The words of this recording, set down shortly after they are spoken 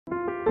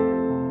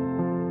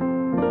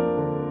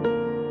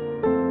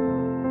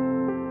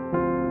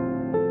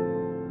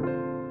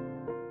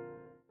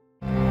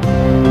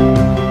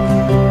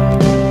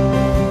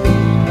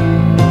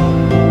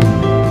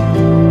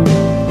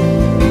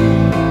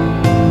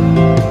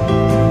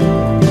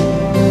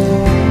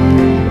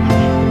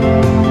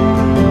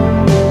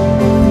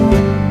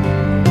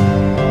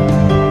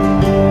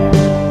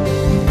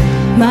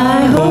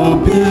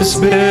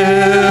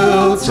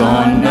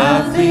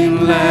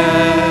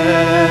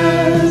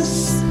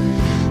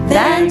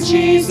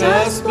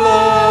Jesus'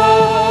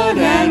 blood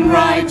and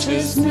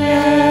righteousness.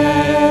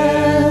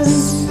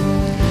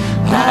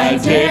 I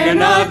dare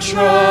not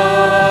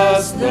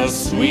trust the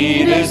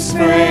sweetest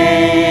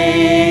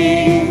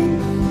frame,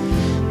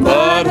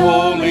 but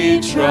wholly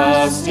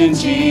trust in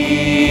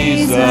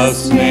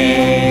Jesus'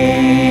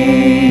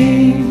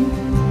 name.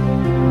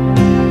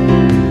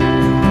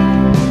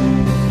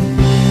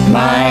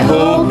 My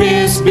hope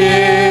is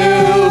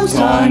built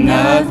on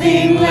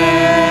nothing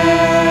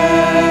less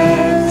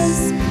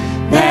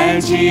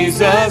than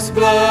Jesus'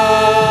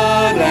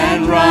 blood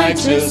and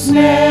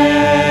righteousness.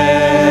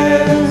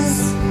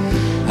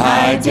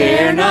 I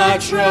dare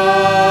not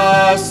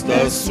trust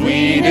the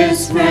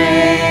sweetest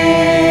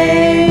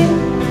frame,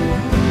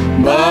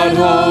 but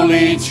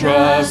wholly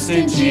trust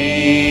in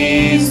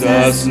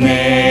Jesus'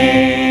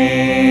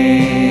 name.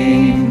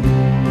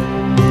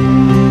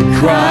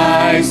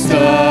 Christ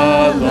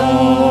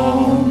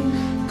alone,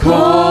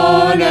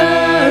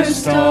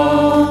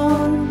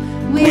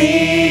 cornerstone,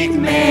 weak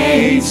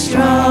made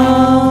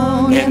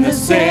strong in the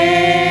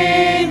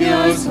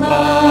Savior's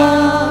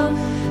love.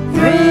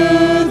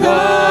 Through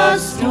the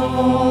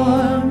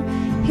storm,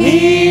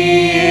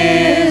 He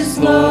is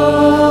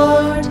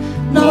Lord,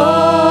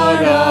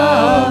 Lord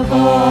of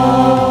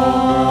all.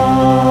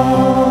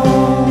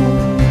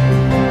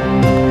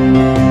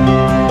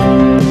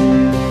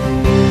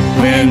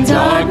 When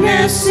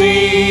darkness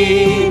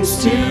seems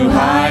to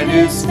hide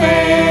His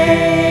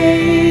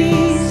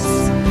face,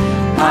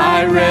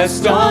 I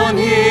rest on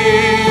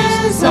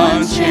His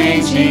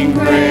unchanging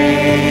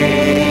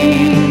grace.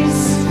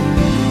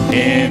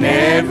 In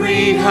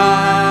every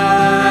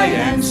high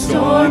and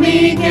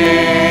stormy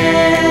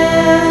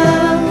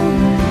gale,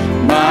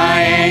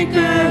 my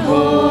anchor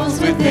holds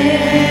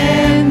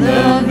within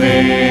the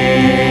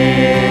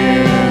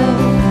veil.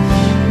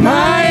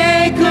 My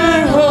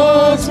anchor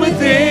holds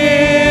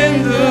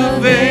within the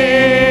veil.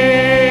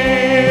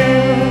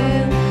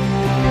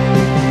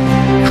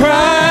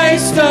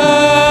 Christ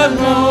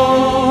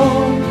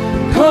alone,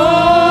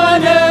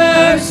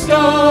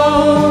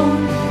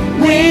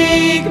 cornerstone,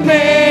 weak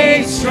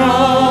made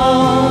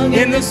strong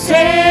in the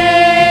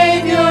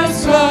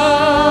Savior's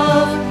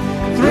love.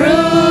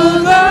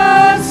 Through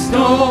the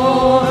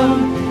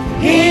storm,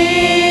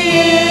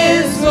 He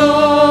is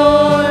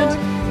Lord,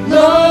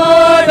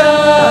 Lord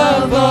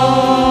of all.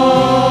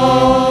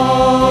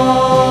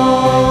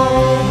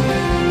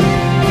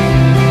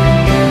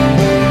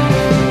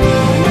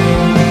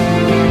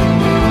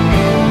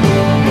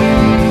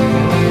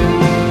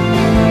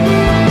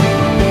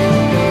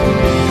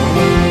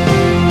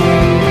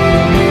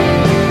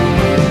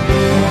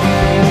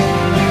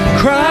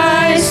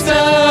 Christ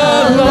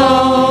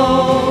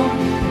alone,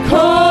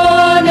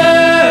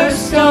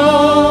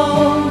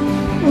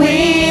 cornerstone,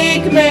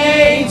 weak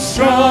made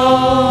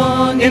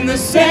strong in the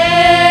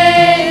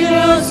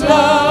Savior's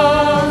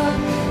love.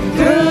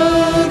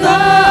 Through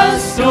the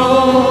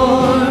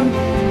storm,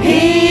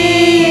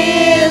 He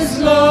is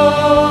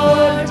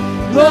Lord,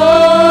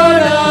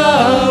 Lord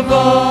of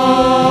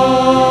all.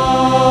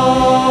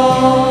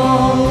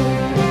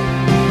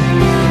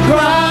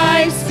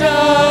 Christ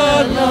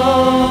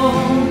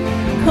alone,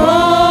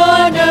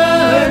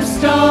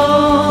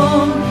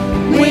 cornerstone,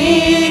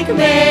 weak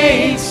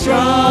made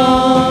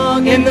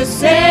strong in the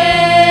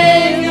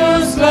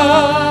Savior's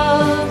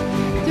love.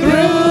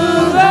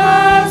 Through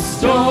the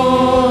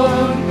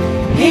storm,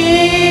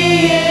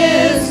 He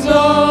is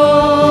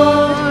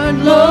Lord,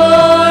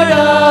 Lord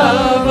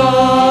of all.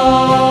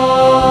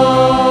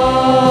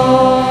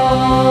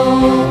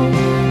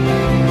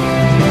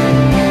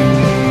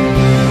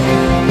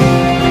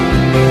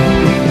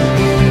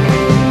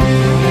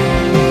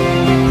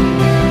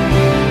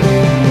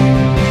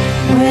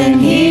 When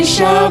He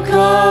shall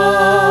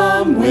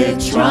come with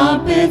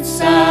trumpet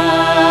sound,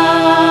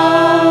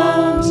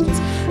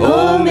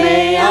 oh,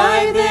 may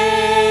I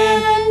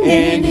then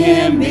in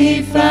Him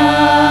be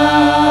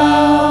found,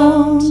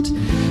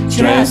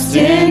 dressed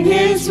in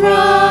His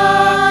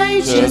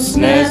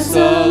righteousness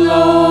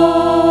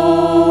alone,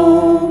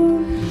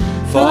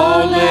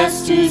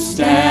 faultless to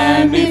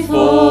stand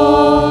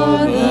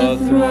before the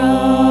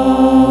throne.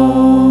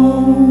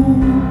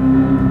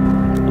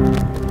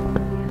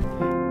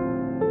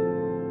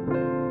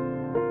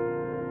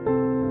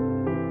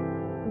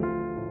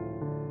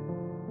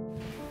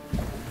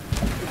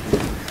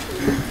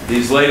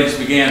 These ladies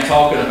began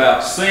talking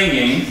about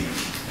singing,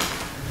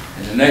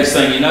 and the next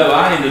thing you know,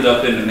 I ended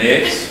up in the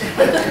mix.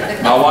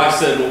 My wife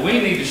said, well, we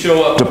need to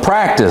show up to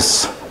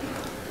practice.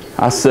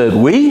 I said,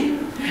 we?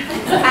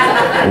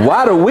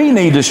 Why do we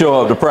need to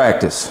show up to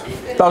practice?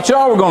 Thought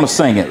y'all were going to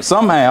sing it.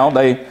 Somehow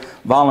they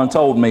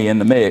voluntold me in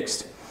the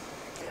mix.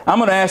 I'm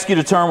going to ask you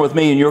to turn with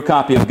me in your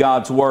copy of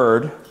God's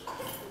Word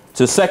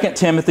to 2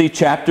 Timothy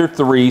chapter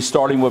 3,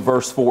 starting with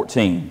verse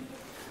 14.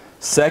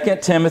 2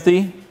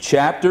 Timothy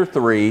chapter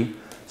 3,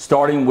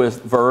 starting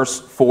with verse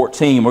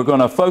 14. We're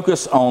going to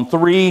focus on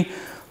 3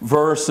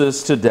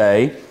 verses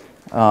today.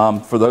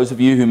 For those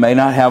of you who may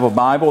not have a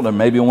Bible, there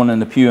may be one in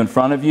the pew in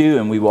front of you,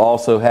 and we will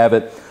also have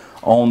it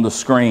on the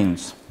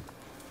screens.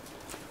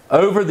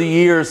 Over the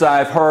years,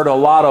 I've heard a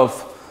lot of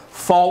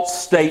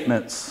false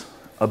statements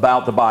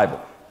about the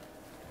Bible.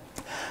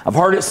 I've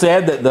heard it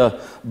said that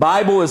the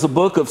Bible is a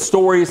book of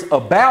stories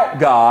about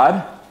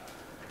God,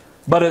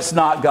 but it's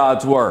not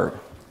God's Word.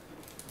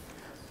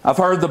 I've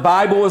heard the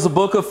Bible is a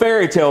book of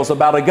fairy tales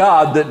about a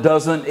God that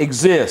doesn't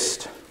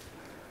exist.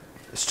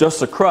 It's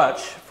just a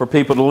crutch for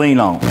people to lean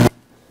on.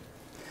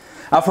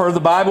 I've heard the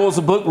Bible is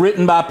a book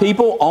written by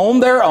people on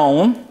their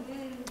own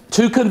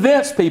to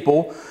convince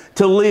people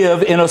to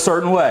live in a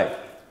certain way.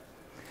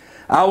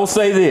 I will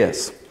say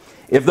this.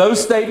 If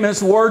those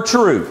statements were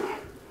true,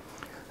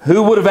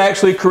 who would have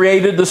actually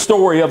created the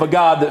story of a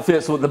God that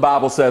fits what the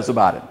Bible says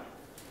about Him?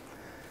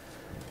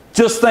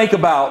 Just think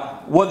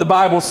about what the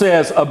Bible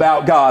says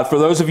about God, for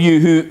those of you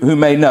who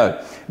may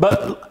know.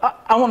 But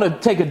I want to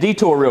take a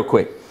detour real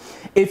quick.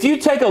 If you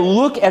take a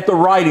look at the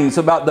writings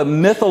about the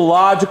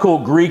mythological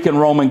Greek and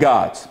Roman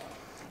gods,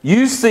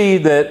 you see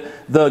that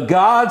the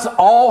gods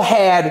all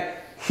had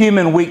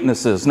human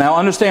weaknesses. Now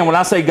understand, when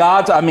I say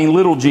gods, I mean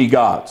little g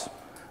gods,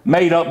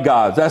 made up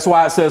gods. That's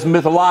why it says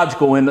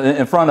mythological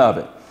in front of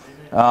it.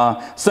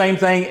 Same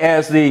thing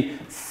as the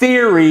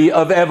theory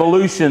of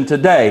evolution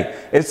today.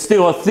 It's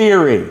still a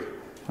theory.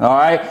 All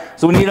right?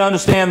 So we need to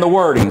understand the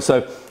wording.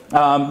 So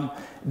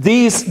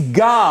these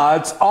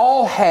gods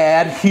all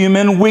had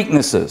human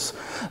weaknesses.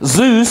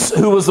 Zeus,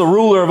 who was the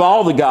ruler of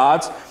all the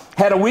gods,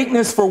 had a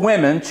weakness for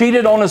women,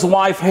 cheated on his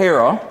wife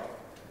Hera,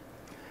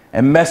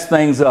 and messed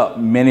things up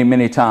many,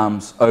 many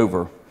times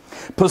over.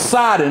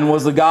 Poseidon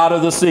was the god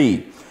of the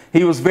sea.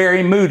 He was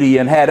very moody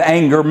and had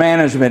anger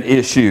management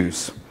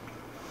issues.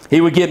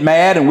 He would get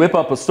mad and whip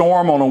up a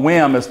storm on a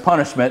whim as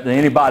punishment to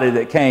anybody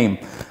that came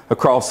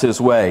across his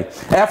way.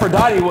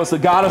 Aphrodite was the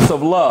goddess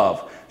of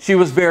love. She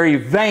was very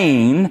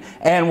vain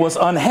and was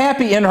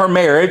unhappy in her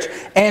marriage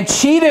and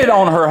cheated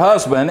on her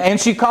husband, and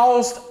she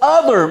caused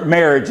other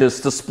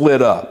marriages to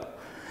split up.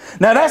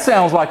 Now that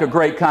sounds like a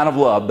great kind of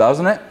love,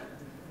 doesn't it?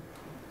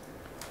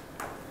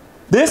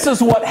 This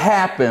is what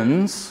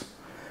happens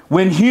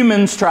when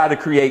humans try to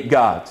create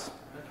gods.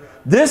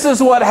 This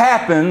is what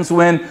happens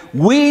when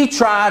we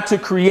try to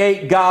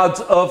create gods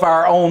of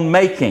our own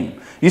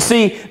making. You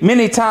see,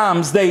 many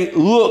times they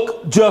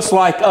look just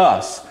like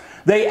us.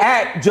 They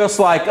act just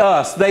like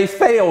us. They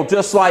fail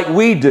just like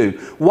we do.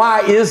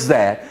 Why is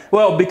that?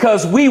 Well,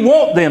 because we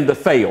want them to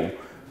fail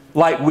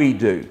like we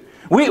do.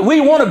 We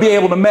want to be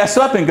able to mess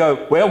up and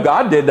go, well,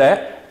 God did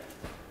that.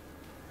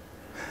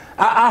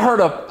 I heard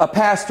a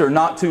pastor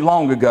not too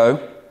long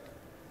ago.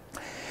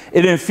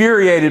 It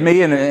infuriated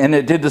me, and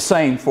it did the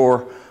same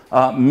for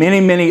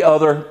many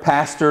other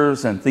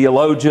pastors and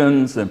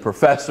theologians and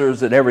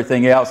professors and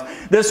everything else.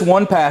 This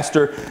one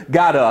pastor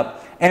got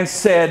up and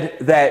said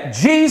that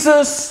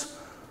Jesus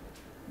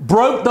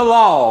broke the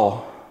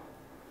law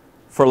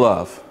for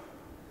love.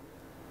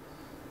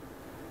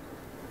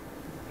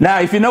 Now,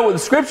 if you know what the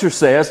Scripture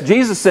says,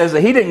 Jesus says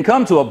that He didn't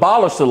come to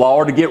abolish the law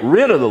or to get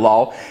rid of the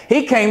law.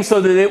 He came so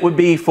that it would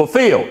be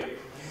fulfilled.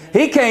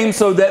 He came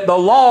so that the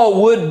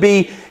law would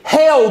be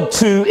held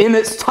to in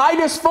its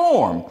tightest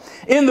form,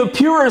 in the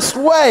purest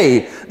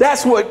way.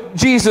 That's what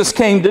Jesus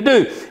came to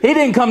do. He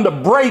didn't come to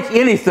break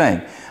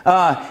anything.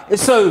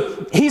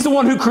 So He's the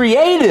one who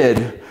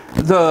created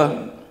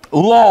the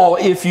law,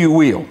 if you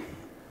will.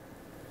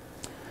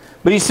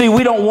 But you see,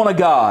 we don't want a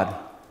God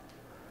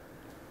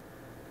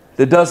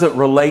that doesn't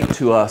relate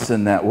to us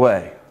in that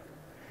way.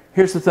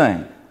 Here's the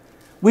thing.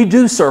 We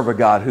do serve a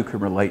God who can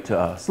relate to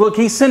us. Look,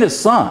 He sent His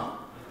Son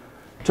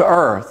to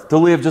earth to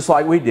live just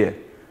like we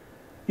did.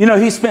 You know,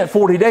 He spent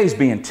 40 days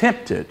being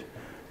tempted.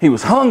 He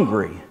was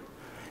hungry.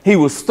 He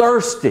was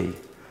thirsty.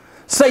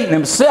 Satan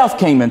himself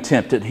came and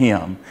tempted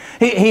Him.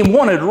 He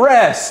wanted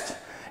rest.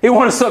 He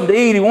wanted something to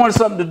eat. He wanted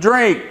something to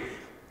drink.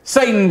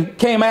 Satan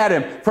came at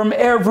Him from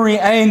every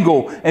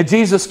angle, and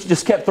Jesus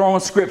just kept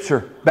throwing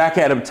Scripture back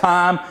at Him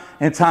time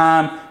and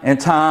time and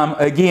time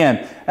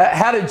again.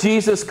 How did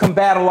Jesus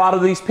combat a lot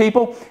of these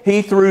people?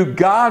 He threw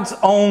God's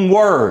own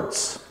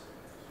words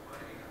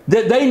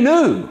that they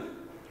knew,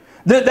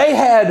 that they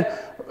had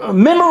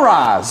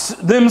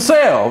memorized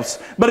themselves,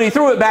 but He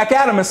threw it back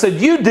at them and said,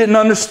 you didn't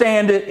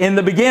understand it in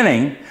the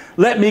beginning.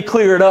 Let me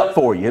clear it up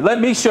for you. Let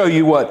me show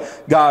you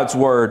what God's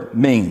Word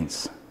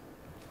means.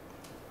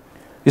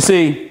 You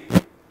see,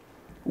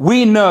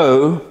 we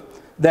know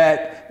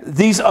that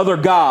these other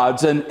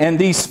gods and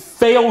these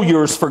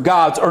failures for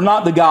gods are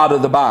not the God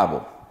of the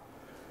Bible.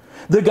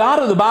 The God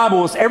of the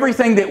Bible is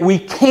everything that we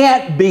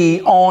can't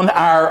be on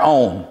our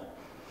own.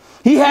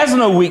 He has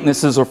no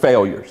weaknesses or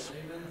failures.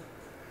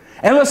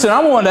 And listen,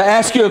 I wanted to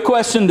ask you a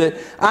question that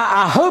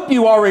I hope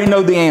you already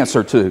know the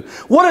answer to.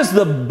 What is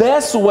the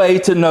best way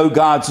to know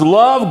God's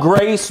love,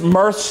 grace,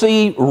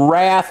 mercy,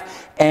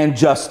 wrath, and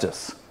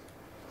justice?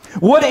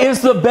 What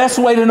is the best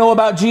way to know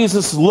about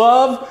Jesus'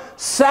 love,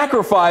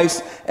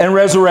 sacrifice, and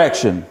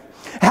resurrection?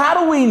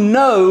 How do we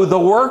know the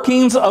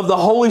workings of the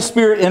Holy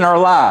Spirit in our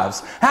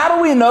lives? How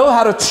do we know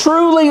how to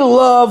truly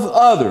love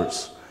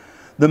others?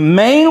 The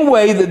main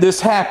way that this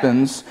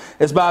happens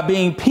is by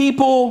being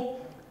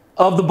people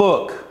of the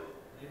book.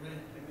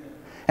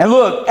 And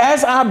look,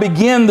 as I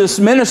begin this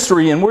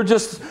ministry, and we're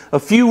just a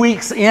few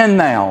weeks in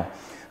now,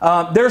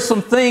 there's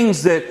some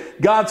things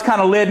that God's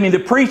kind of led me to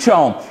preach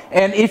on.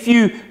 And if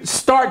you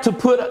start to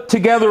put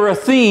together a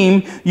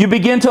theme, you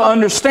begin to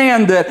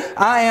understand that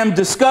I am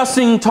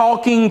discussing,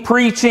 talking,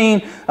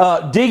 preaching,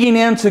 digging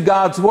into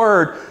God's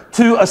Word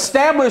to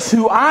establish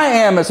who I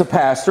am as a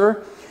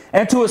pastor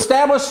and to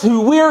establish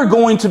who we're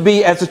going to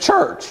be as a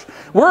church.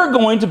 We're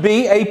going to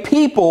be a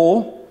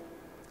people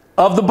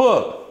of the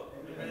book.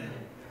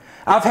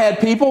 I've had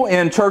people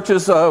in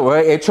churches,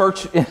 a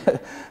church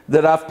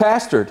that I've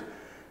pastored,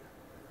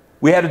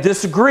 we had a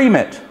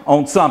disagreement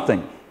on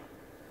something,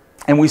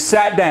 and we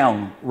sat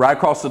down right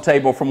across the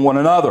table from one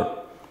another,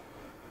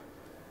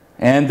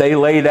 and they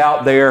laid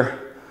out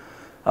their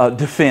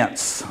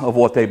defense of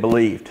what they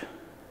believed.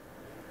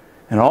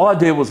 And all I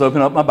did was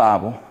open up my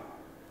Bible,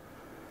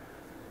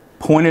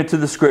 pointed to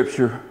the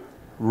Scripture,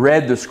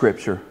 read the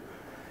Scripture,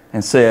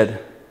 and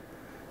said,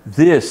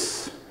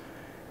 "This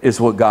is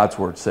what God's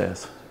Word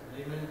says."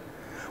 Amen.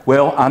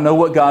 Well, I know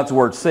what God's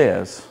Word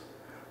says,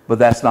 but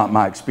that's not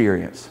my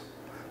experience.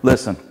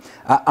 Listen,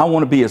 I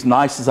want to be as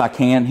nice as I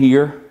can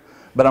here,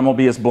 but I'm going to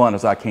be as blunt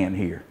as I can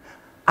here.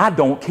 I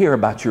don't care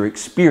about your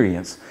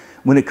experience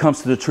when it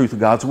comes to the truth of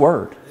God's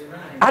Word.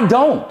 I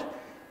don't.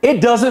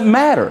 It doesn't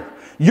matter.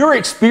 Your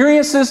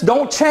experiences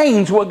don't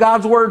change what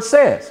God's Word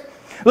says.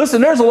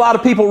 Listen, there's a lot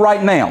of people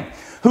right now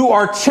who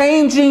are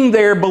changing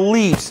their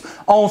beliefs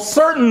on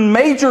certain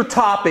major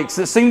topics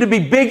that seem to be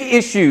big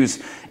issues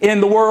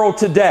in the world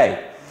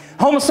today.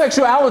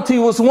 Homosexuality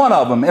was one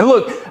of them. And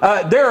look,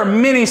 there are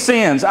many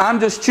sins. I'm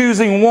just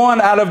choosing one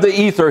out of the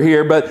ether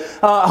here. But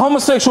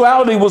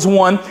homosexuality was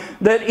one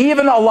that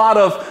even a lot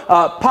of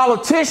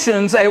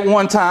politicians at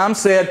one time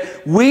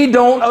said, we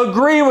don't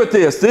agree with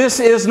this. This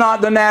is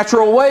not the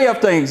natural way of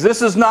things.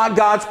 This is not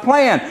God's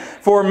plan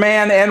for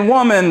man and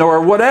woman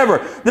or whatever.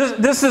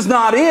 This is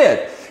not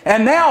it.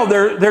 And now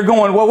they're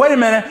going, well, wait a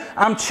minute,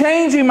 I'm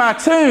changing my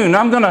tune.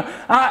 I'm going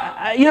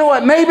to, you know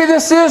what, maybe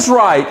this is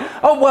right.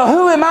 Oh, well,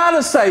 who am I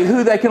to say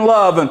who they can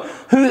love and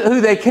who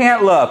they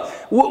can't love?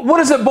 What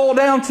does it boil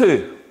down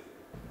to?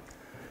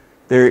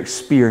 Their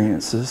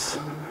experiences.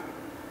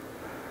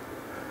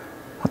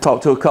 I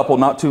talked to a couple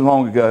not too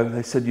long ago.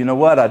 They said, you know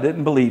what, I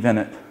didn't believe in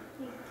it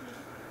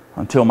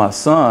until my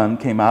son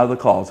came out of the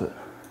closet.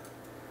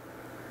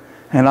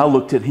 And I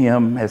looked at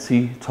him as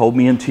he told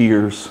me in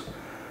tears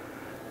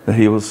that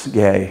he was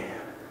gay.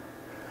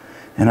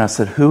 And I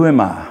said, who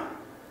am I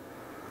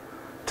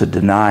to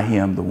deny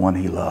him the one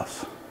he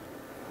loves?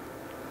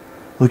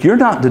 Look, you're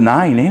not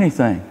denying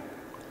anything.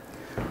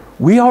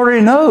 We already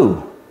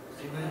know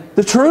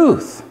the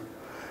truth.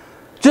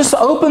 Just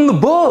open the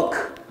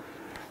book.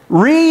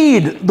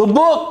 Read the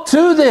book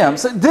to them.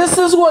 Say, this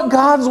is what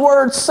God's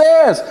Word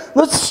says.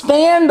 Let's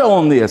stand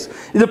on this.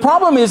 The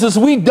problem is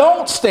we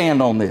don't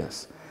stand on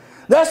this.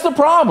 That's the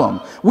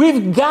problem.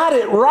 We've got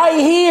it right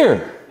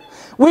here.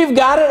 We've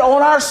got it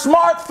on our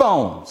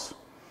smartphones.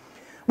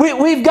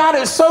 We've got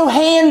it so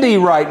handy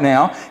right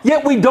now,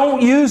 yet we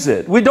don't use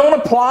it. We don't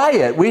apply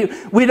it.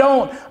 We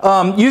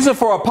don't use it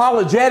for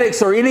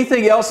apologetics or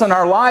anything else in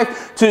our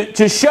life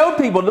to show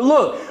people that,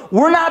 look,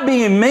 we're not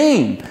being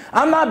mean.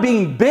 I'm not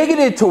being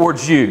bigoted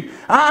towards you.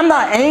 I'm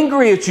not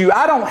angry at you.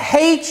 I don't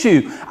hate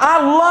you.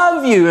 I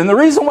love you. And the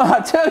reason why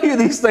I tell you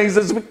these things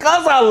is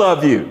because I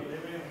love you.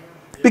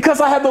 Because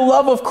I have the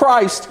love of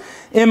Christ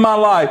in my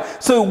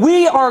life. So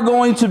we are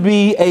going to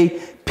be a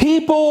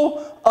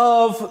people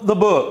of the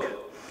book.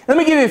 Let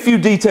me give you a few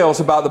details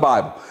about the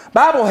Bible. The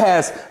Bible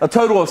has a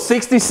total of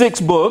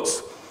 66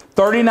 books,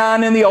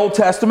 39 in the Old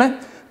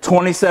Testament,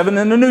 27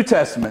 in the New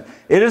Testament.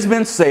 It has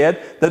been said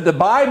that the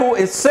Bible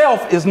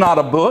itself is not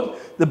a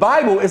book. The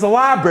Bible is a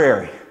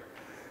library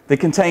that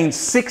contains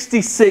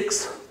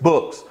 66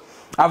 books.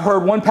 I've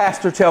heard one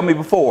pastor tell me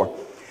before.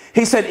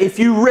 He said, if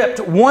you ripped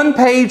one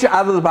page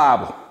out of the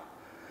Bible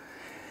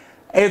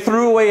and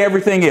threw away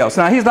everything else.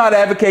 Now, he's not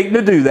advocating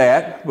to do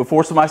that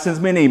before somebody sends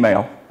me an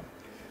email.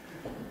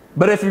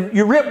 But if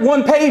you rip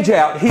one page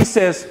out, he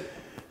says,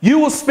 you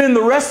will spend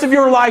the rest of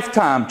your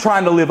lifetime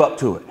trying to live up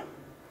to it.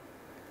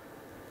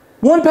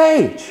 One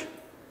page.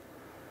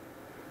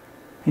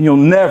 And you'll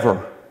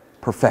never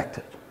perfect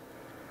it.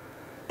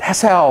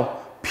 That's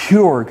how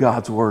pure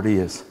God's Word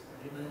is.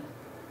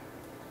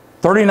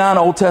 39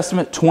 Old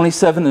Testament,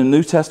 27 in the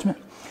New Testament.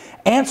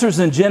 Answers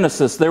in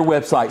Genesis, their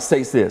website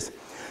states this.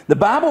 The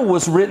Bible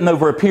was written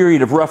over a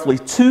period of roughly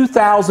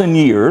 2,000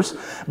 years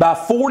by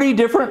 40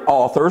 different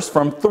authors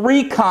from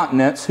 3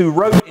 continents who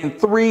wrote in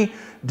 3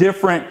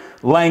 different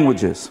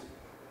languages.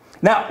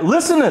 Now,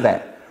 listen to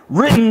that.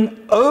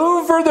 Written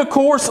over the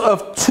course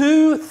of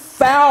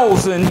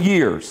 2,000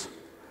 years.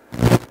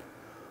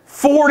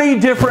 40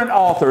 different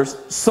authors.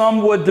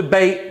 Some would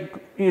debate,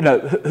 you know,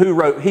 who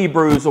wrote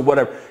Hebrews or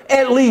whatever.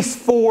 At least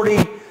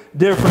 40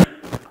 different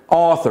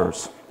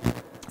authors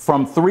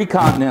from 3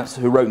 continents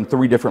who wrote in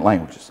 3 different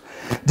languages.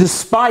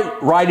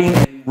 Despite writing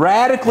in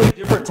radically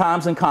different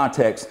times and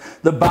contexts,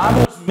 the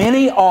Bible's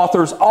many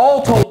authors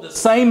all told the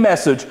same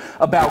message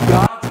about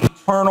God's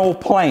eternal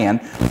plan,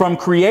 from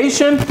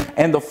creation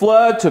and the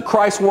flood to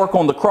Christ's work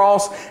on the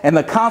cross and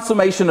the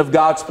consummation of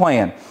God's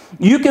plan.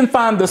 You can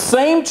find the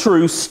same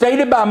truth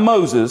stated by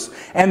Moses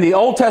and the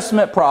Old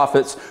Testament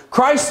prophets,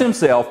 Christ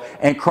himself,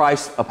 and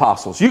Christ's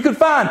apostles. You can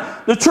find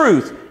the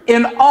truth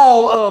in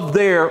all of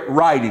their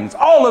writings,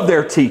 all of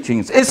their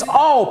teachings. It's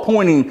all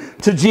pointing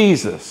to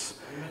Jesus.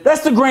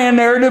 That's the grand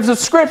narratives of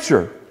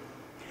Scripture.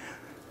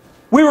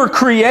 We were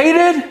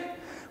created,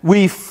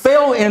 we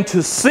fell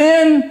into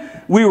sin,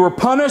 we were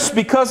punished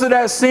because of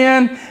that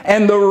sin,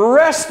 and the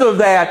rest of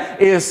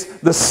that is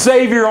the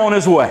Savior on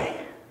his way.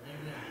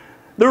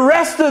 The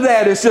rest of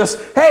that is just,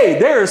 hey,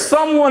 there is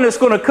someone that's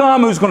going to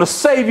come who's going to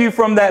save you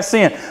from that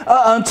sin.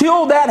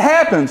 Until that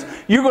happens,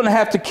 you're going to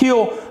have to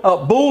kill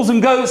bulls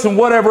and goats and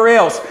whatever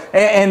else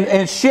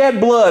and shed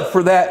blood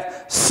for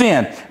that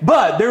sin.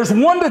 But there's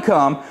one to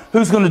come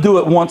who's going to do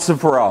it once and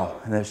for all,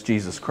 and that's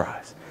Jesus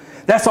Christ.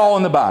 That's all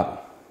in the Bible.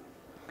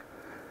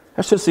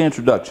 That's just the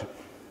introduction.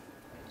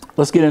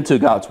 Let's get into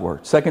God's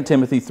Word. 2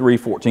 Timothy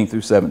 3:14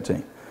 through 17.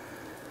 It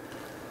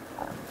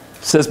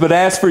says, "But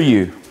as for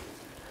you,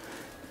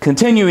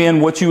 continue in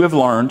what you have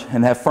learned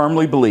and have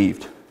firmly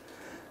believed,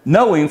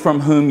 knowing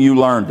from whom you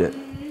learned it,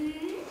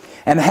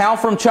 and how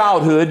from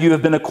childhood you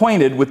have been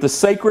acquainted with the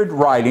sacred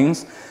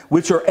writings,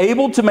 which are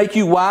able to make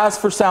you wise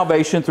for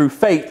salvation through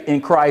faith in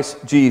Christ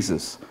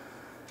Jesus.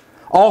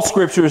 All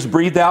Scripture is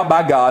breathed out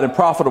by God and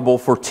profitable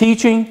for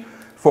teaching,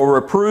 for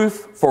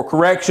reproof, for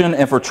correction,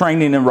 and for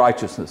training in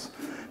righteousness,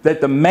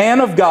 that the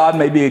man of God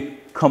may be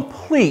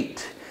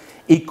complete,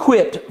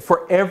 equipped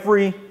for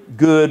every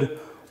good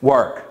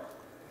work."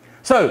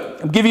 So,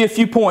 I'll give you a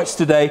few points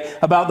today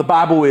about the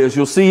Bible is.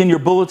 You'll see in your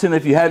bulletin,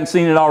 if you hadn't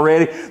seen it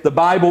already, the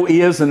Bible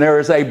is, and there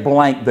is a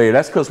blank there.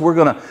 That's because we're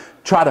going to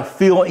try to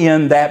fill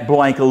in that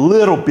blank a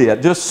little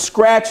bit, just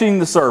scratching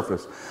the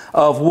surface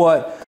of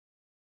what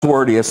God's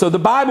Word is. So the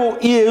Bible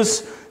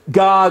is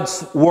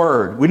God's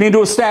Word. We need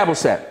to establish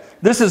that.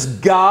 This is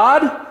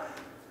God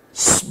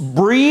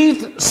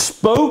breathed,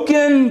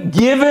 spoken,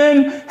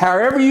 given,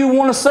 however you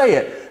want to say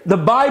it. The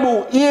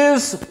Bible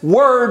is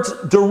words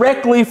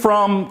directly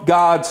from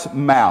God's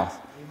mouth.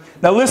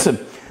 Now listen,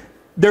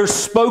 they're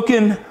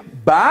spoken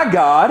by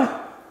God,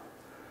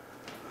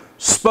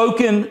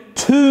 spoken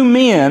to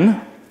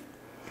men,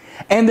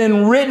 and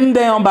then written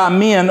down by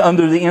men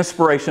under the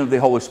inspiration of the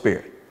Holy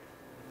Spirit.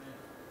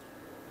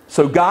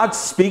 So God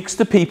speaks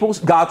to people.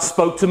 God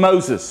spoke to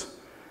Moses.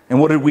 And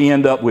what did we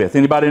end up with?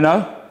 Anybody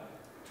know?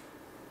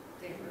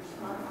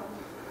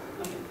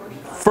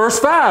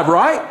 First five,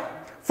 right?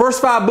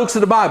 First 5 books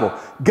of the Bible.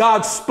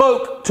 God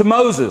spoke to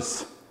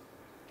Moses.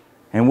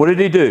 And what did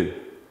he do?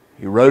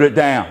 He wrote it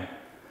down.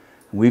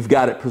 We've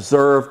got it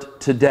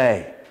preserved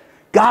today.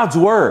 God's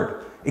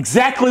Word.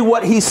 Exactly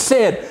what he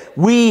said.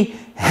 We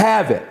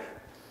have it.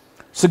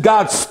 So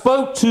God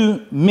spoke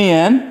to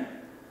men.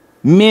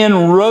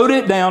 Men wrote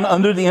it down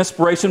under the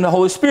inspiration of the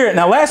Holy Spirit.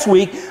 Now last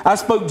week I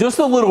spoke just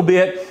a little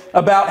bit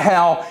about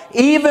how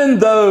even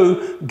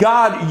though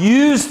God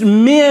used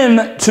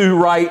men to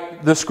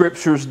write the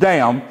Scriptures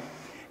down,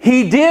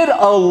 he did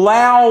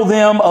allow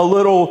them a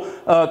little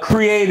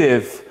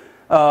creative,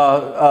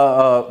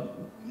 I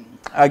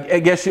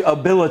guess,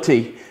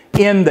 ability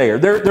in there.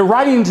 They're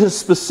writing to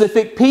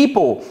specific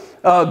people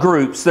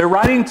groups. They're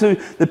writing to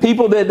the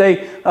people that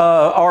they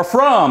are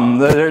from,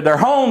 their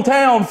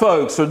hometown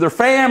folks or their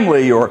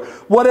family or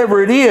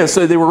whatever it is.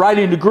 So they were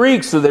writing to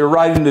Greeks or they were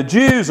writing to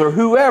Jews or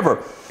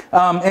whoever.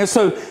 And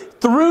so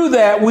through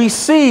that we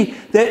see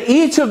that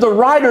each of the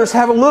writers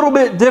have a little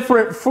bit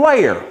different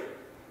flair.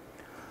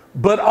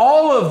 But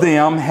all of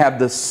them have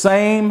the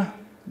same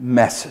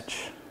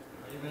message.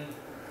 Amen.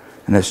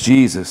 And that's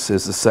Jesus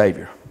is the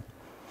Savior.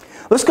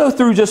 Let's go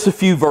through just a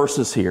few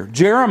verses here.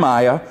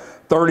 Jeremiah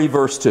 30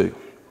 verse 2.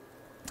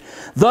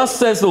 "Thus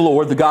says the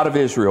Lord, the God of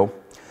Israel,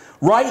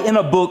 write in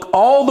a book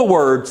all the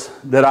words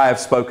that I have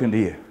spoken to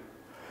you."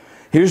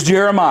 Here's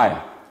Jeremiah.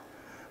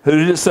 Who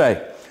did it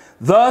say?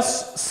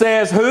 Thus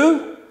says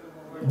who?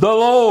 The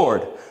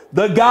Lord,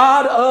 the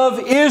God of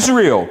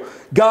Israel.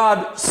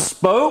 God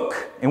spoke,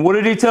 and what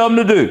did he tell him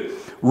to do?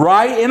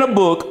 Write in a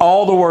book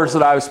all the words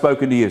that I have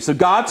spoken to you. So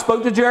God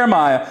spoke to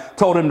Jeremiah,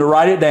 told him to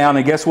write it down,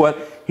 and guess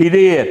what? He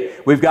did.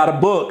 We've got a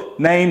book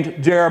named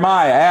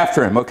Jeremiah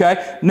after him,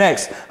 okay?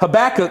 Next,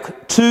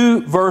 Habakkuk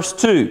 2 verse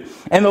 2.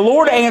 "And the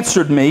Lord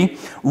answered me,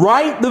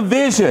 write the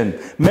vision,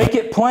 make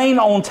it plain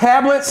on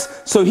tablets,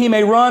 so he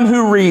may run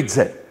who reads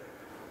it."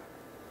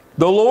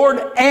 The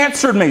Lord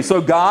answered me,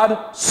 so God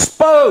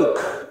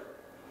spoke.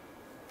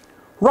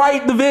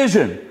 Write the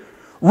vision.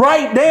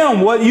 Write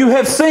down what you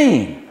have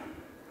seen,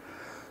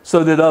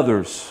 so that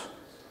others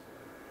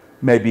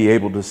may be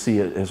able to see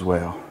it as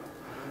well.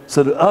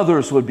 So that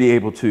others would be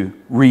able to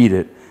read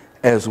it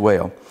as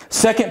well.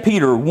 2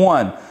 Peter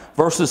 1,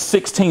 verses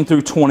 16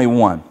 through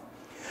 21.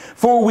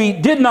 "For we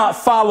did not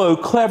follow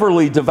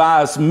cleverly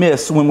devised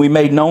myths when we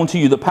made known to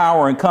you the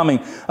power and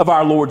coming of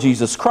our Lord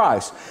Jesus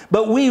Christ,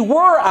 but we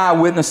were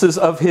eyewitnesses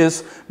of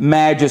his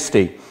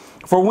majesty.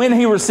 For when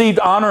he received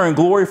honor and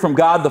glory from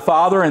God the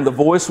Father, and the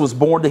voice was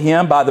borne to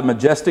him by the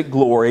majestic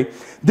glory,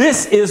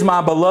 "This is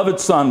my beloved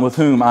Son, with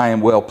whom I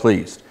am well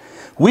pleased."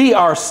 We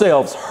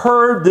ourselves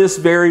heard this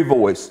very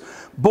voice,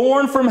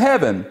 born from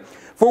heaven,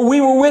 for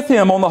we were with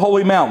him on the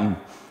holy mountain.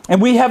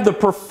 And we have the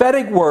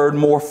prophetic word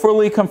more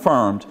fully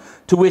confirmed,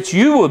 to which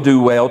you will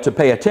do well to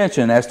pay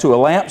attention as to a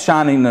lamp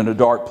shining in a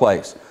dark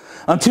place,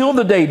 until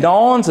the day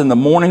dawns and the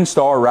morning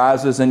star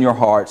rises in your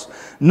hearts,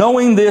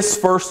 knowing this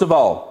first of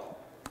all,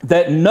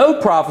 that no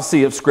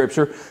prophecy of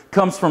Scripture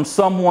comes from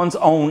someone's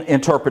own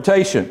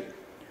interpretation.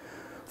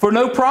 For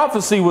no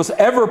prophecy was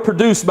ever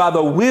produced by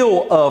the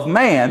will of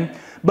man,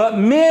 but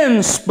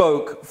men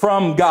spoke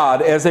from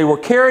God as they were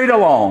carried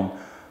along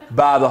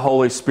by the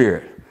Holy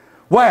Spirit.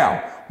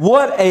 Wow,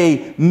 what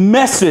a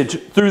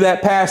message through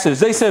that passage.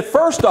 They said,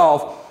 first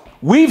off,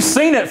 we've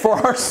seen it for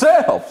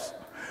ourselves.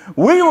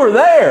 We were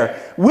there.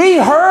 We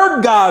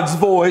heard God's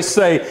voice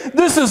say,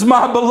 "This is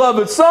my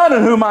beloved Son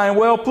in whom I am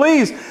well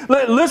pleased."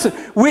 Listen,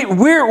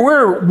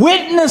 we're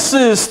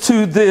witnesses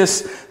to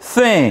this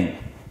thing.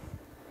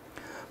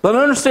 But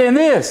understand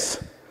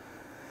this.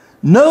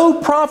 No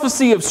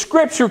prophecy of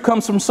Scripture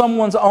comes from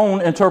someone's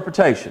own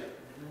interpretation.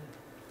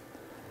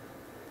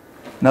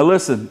 Now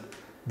listen,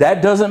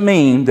 that doesn't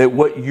mean that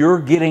what you're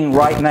getting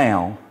right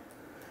now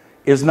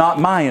is not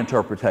my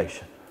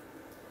interpretation.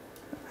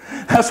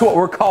 That's what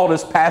we're called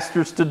as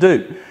pastors to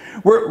do.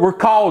 We're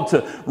called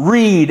to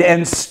read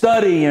and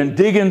study and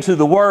dig into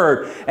the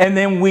Word, and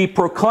then we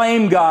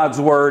proclaim God's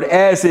Word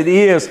as it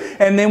is,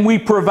 and then we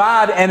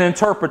provide an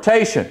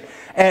interpretation.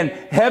 And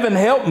heaven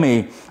help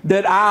me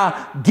that I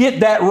get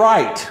that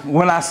right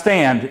when I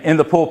stand in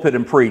the pulpit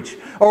and preach,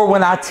 or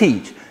when I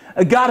teach.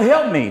 God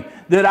help me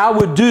that I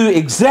would do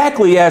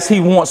exactly as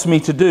He wants me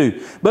to do.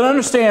 But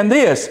understand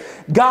this,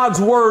 God's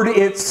Word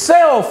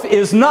itself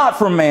is not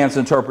from man's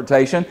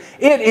interpretation.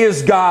 It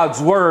is God's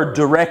Word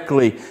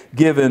directly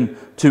given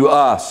to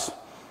us.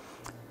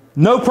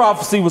 No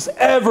prophecy was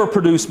ever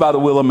produced by the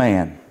will of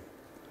man.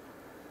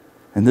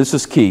 And this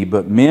is key,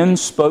 but men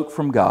spoke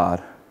from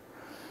God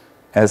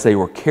as they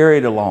were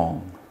carried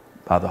along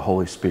by the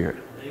Holy Spirit.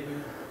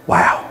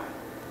 Wow.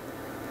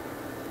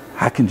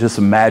 I can just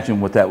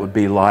imagine what that would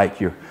be like.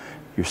 You're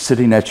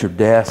sitting at your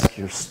desk,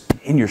 you're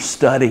in your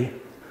study,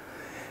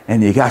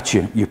 and you got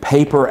your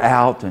paper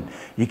out, and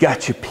you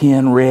got your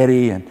pen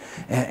ready, and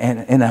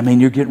I mean,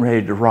 you're getting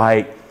ready to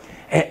write,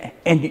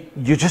 and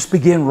you just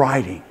begin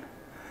writing.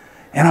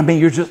 And I mean,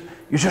 you're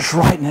just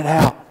writing it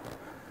out.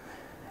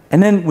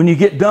 And then when you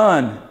get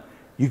done,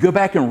 you go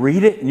back and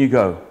read it, and you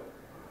go,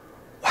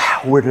 wow,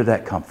 where did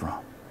that come from?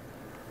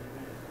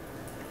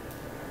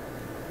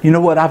 You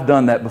know what? I've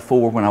done that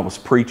before when I was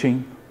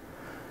preaching.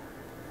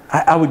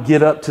 I would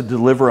get up to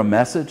deliver a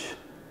message,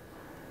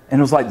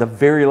 and it was like the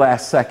very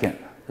last second.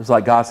 It was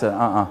like God said,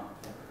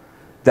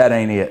 that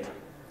ain't it.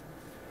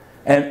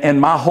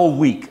 And my whole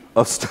week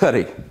of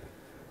study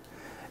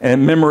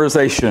and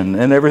memorization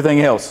and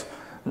everything else,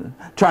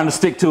 trying to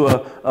stick to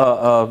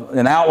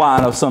an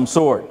outline of some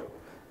sort,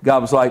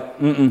 God was like,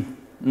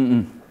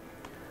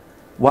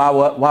 Why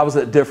was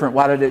it different?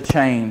 Why did it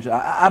change?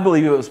 I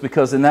believe it was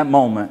because in that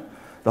moment,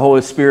 the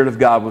Holy Spirit of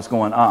God was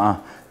going,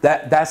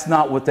 that's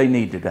not what they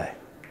need today.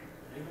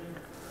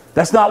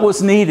 That's not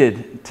what's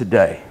needed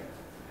today.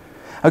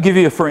 I'll give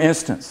you for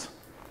instance.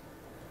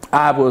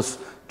 I was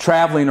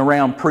traveling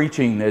around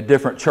preaching at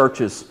different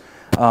churches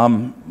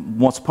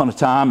once upon a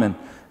time, and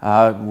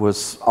I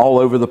was all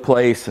over the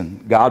place,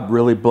 and God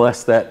really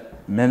blessed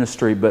that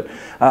ministry. But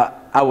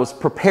I was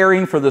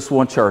preparing for this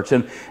one church,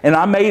 and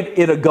I made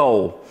it a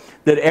goal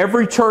that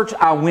every church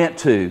I went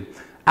to,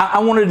 I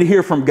wanted to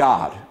hear from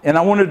God, and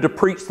I wanted to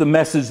preach the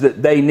message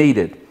that they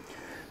needed.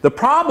 The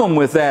problem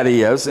with that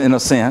is, in a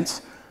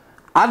sense,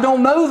 I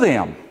don't know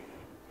them.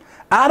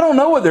 I don't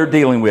know what they're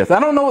dealing with. I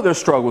don't know what their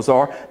struggles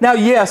are. Now,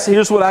 yes,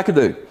 here's what I could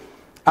do.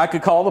 I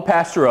could call the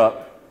pastor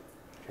up.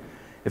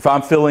 If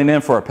I'm filling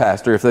in for a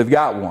pastor, if they've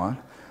got one,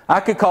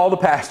 I could call the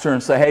pastor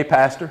and say, "Hey,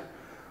 pastor,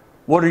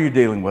 what are you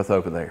dealing with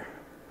over there?"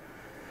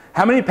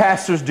 How many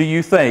pastors do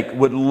you think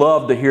would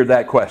love to hear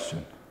that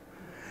question?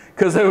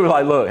 Because they were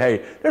like, "Look,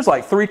 hey, there's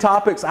like 3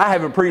 topics I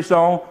haven't preached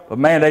on, but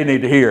man, they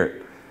need to hear it.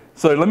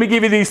 So let me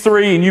give you these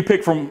 3 and you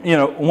pick from,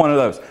 one of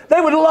those." They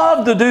would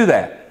love to do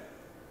that.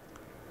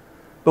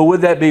 But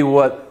would that be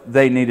what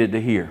they needed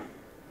to hear?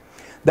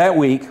 That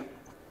week,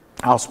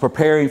 I was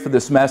preparing for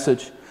this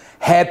message,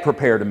 had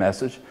prepared a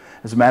message.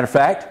 As a matter of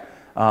fact,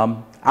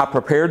 I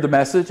prepared the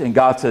message and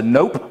God said,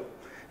 "Nope."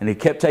 And He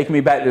kept taking me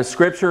back to the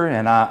Scripture,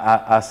 and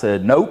I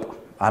said,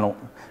 "Nope,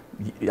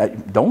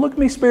 don't look at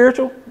me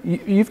spiritual.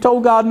 You've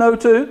told God no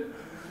too.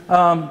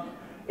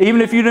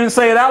 Even if you didn't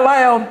say it out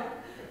loud,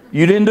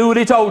 you didn't do what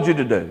He told you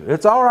to do.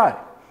 It's all right."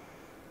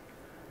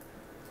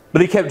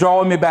 But He kept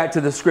drawing me back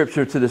to the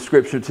Scripture, to the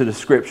Scripture, to the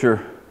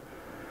Scripture.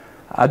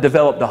 I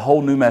developed a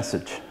whole new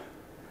message.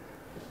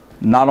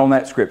 Not on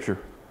that Scripture.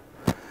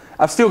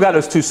 I've still got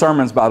those 2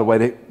 sermons, by the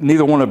way.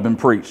 Neither one have been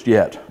preached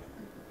yet,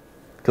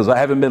 because I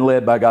haven't been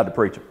led by God to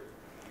preach them.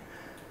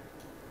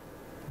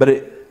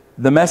 But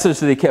the message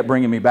that He kept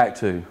bringing me back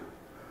to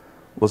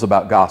was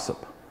about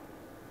gossip.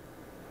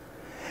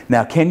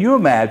 Now, can you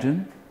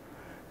imagine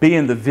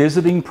being the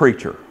visiting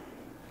preacher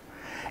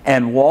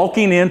and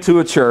walking into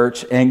a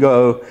church and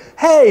go,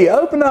 hey,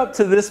 open up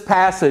to this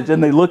passage,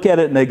 and they look at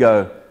it and they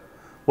go,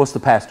 what's the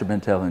pastor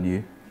been telling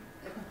you?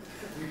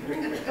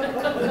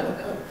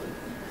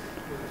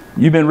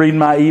 You've been reading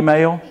my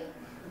email?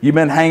 You've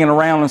been hanging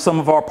around in some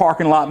of our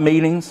parking lot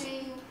meetings?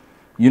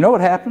 You know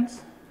what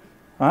happens,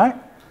 all right?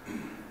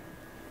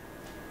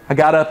 I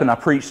got up and I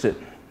preached it.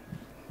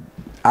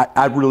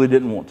 I really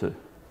didn't want to.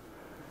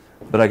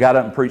 But I got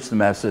up and preached the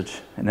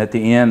message. And at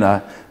the end,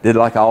 I did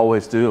like I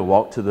always do. I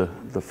walked to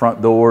the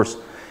front doors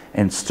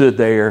and stood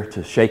there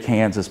to shake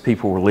hands as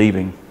people were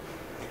leaving.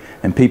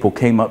 And people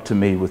came up to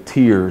me with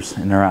tears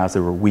in their eyes.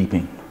 They were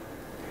weeping.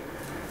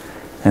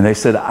 And they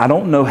said, I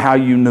don't know how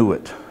you knew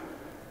it.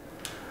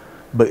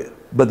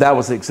 But that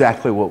was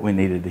exactly what we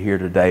needed to hear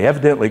today.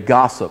 Evidently,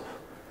 gossip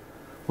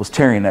was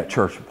tearing that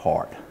church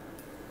apart.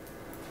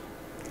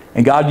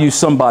 And God used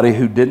somebody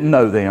who didn't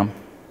know them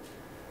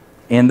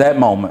in that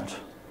moment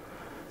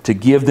to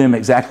give them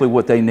exactly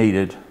what they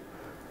needed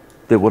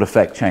that would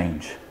affect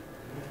change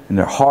in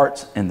their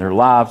hearts, in their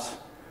lives,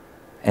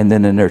 and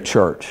then in their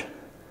church.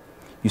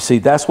 You see,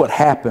 that's what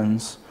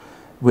happens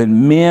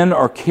when men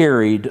are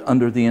carried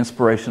under the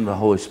inspiration of the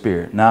Holy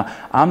Spirit. Now,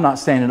 I'm not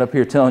standing up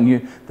here telling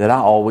you that I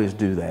always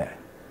do that,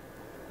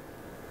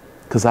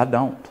 because I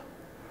don't.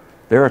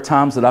 There are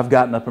times that I've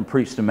gotten up and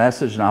preached a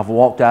message and I've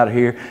walked out of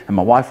here and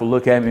my wife will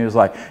look at me and was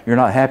like, you're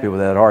not happy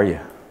with that, are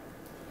you?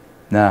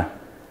 Nah,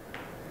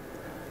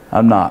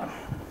 I'm not.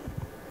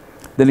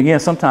 Then again,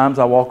 sometimes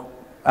I walk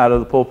out of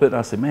the pulpit and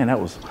I say, man, that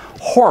was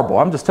horrible.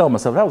 I'm just telling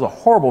myself, that was a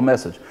horrible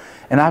message.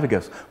 And Ivy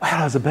goes, wow,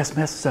 that was the best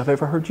message I've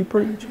ever heard you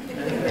preach.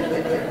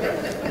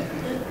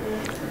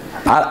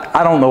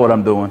 I don't know what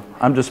I'm doing.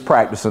 I'm just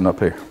practicing up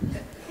here.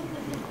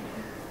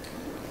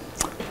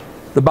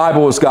 The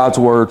Bible is God's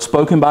Word,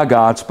 spoken by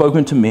God,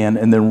 spoken to men,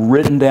 and then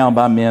written down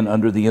by men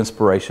under the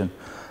inspiration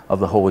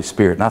of the Holy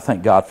Spirit. And I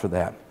thank God for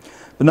that.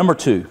 But number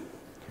two,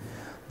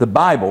 the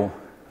Bible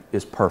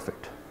is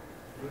perfect.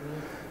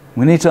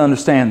 We need to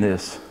understand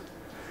this.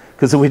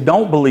 Because if we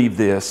don't believe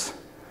this,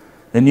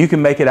 then you can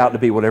make it out to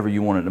be whatever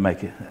you want to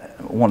make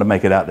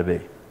it out to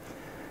be.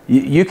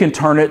 You can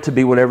turn it to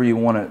be whatever you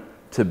want it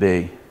to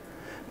be.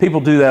 People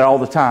do that all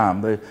the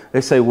time. They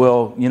say,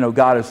 well, you know,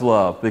 God is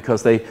love,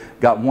 because they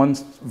got one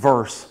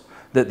verse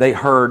that they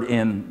heard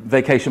in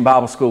Vacation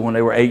Bible School when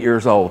they were 8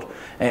 years old.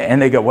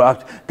 And they go,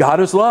 well,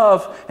 God is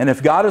love, and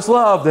if God is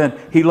love, then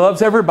He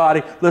loves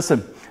everybody.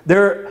 Listen,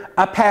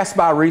 I passed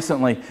by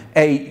recently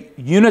a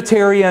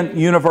Unitarian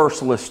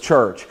Universalist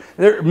church.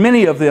 There are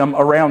many of them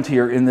around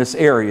here in this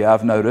area,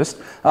 I've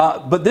noticed.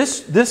 But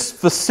this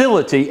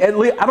facility, at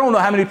least, I don't know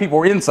how many people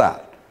were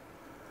inside,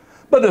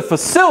 but the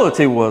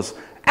facility was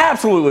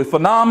absolutely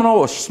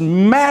phenomenal. It's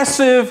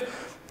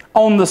massive.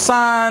 On the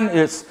sign,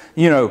 it's,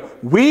 you know,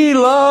 we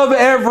love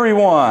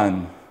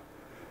everyone.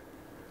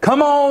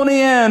 Come on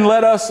in,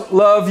 let us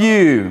love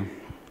you.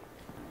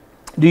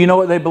 Do you know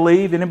what they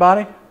believe?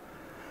 Anybody?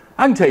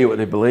 I can tell you what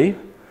they believe.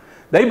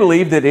 They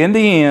believe that in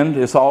the end,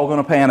 it's all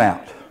going to pan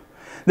out.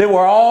 That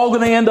we're all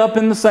going to end up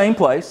in the same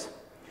place.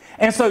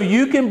 And so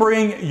you can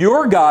bring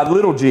your God,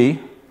 little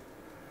g,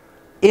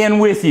 in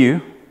with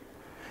you.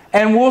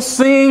 And we'll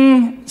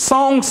sing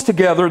songs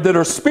together that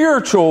are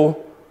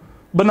spiritual,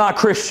 but not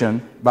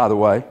Christian, by the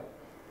way.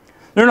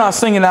 They're not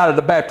singing out of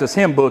the Baptist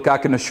hymn book, I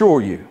can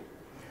assure you.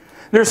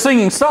 They're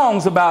singing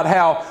songs about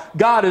how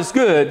God is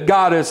good,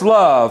 God is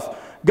love,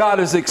 God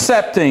is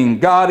accepting,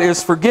 God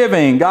is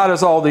forgiving, God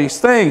is all these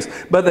things.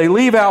 But they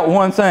leave out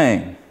one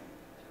thing.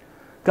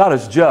 God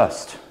is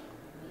just.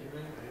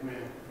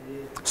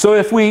 So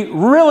if we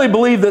really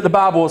believe that the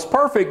Bible is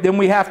perfect, then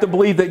we have to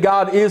believe that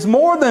God is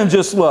more than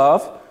just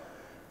love.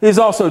 He is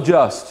also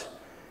just.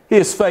 He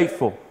is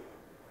faithful.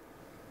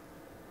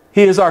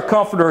 He is our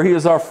comforter. He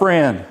is our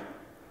friend.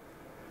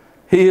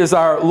 He is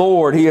our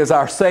Lord. He is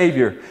our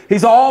Savior.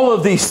 He's all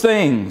of these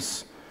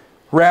things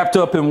wrapped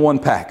up in one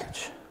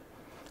package.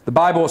 The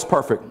Bible is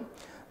perfect.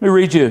 Let me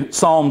read you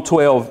Psalm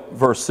 12,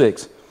 verse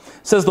 6. It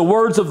says, the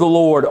words of the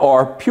Lord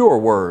are pure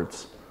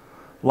words,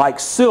 like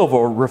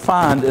silver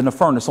refined in a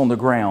furnace on the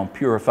ground,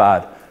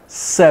 purified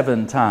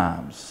 7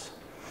 times.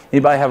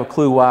 Anybody have a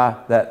clue why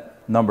that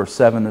number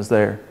 7 is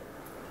there?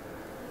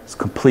 It's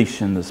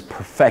completion, it's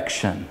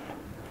perfection.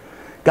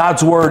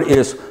 God's word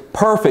is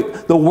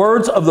perfect. The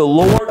words of the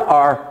Lord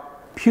are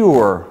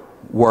pure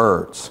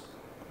words.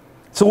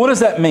 So what does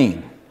that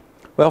mean?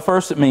 Well,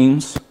 first it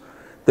means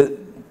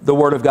that the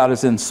word of God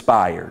is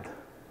inspired.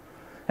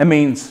 It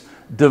means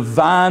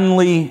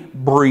divinely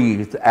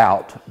breathed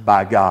out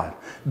by God.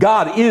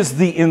 God is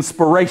the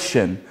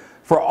inspiration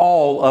for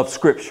all of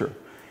Scripture.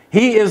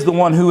 He is the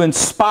one who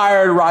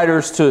inspired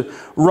writers to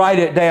write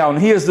it down.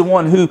 He is the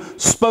one who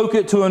spoke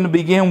it to them to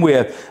begin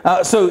with.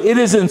 So it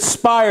is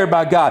inspired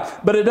by God.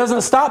 But it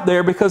doesn't stop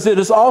there, because it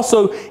is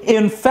also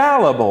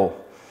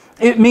infallible.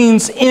 It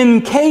means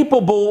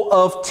incapable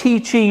of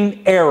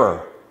teaching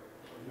error.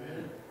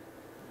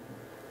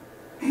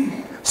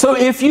 So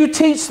if you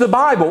teach the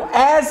Bible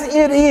as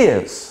it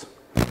is,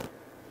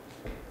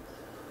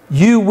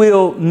 you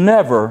will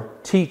never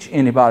teach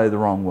anybody the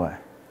wrong way.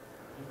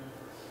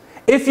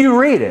 If you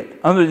read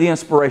it under the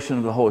inspiration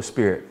of the Holy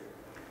Spirit,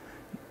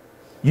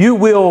 you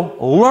will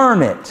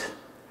learn it,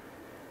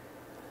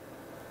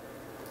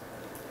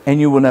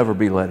 and you will never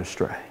be led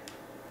astray.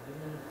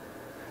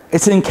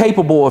 It's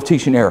incapable of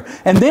teaching error.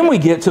 And then we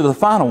get to the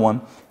final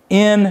one,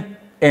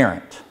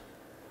 inerrant.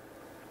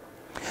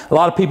 A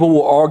lot of people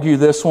will argue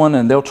this one,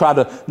 and they'll try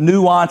to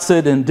nuance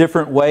it in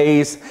different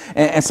ways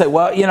and say,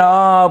 well, you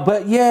know,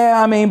 but yeah,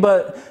 I mean,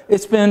 but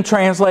it's been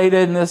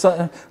translated and this.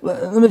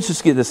 Let me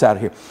just get this out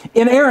of here.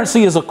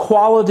 Inerrancy is a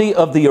quality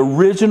of the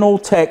original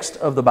text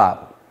of the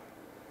Bible.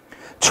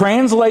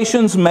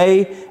 Translations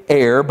may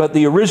err, but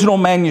the original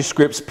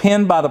manuscripts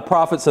penned by the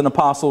prophets and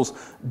apostles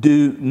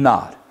do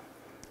not.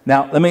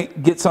 Now, let me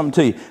get something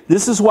to you.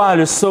 This is why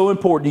it is so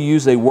important to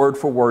use a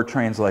word-for-word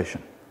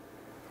translation.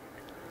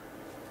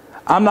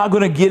 I'm not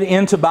going to get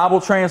into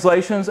Bible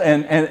translations,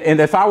 and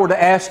if I were to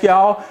ask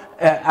y'all,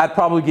 I'd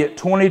probably get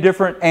 20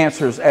 different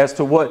answers as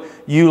to what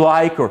you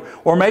like,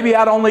 or maybe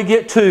I'd only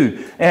get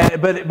 2.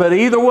 But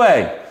either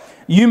way,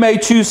 you may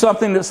choose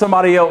something that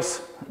somebody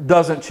else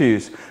doesn't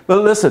choose.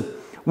 But listen,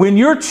 when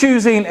you're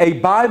choosing a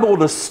Bible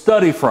to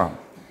study from,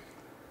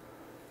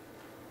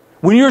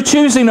 when you're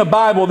choosing a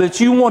Bible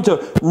that you want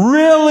to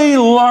really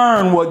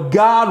learn what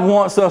God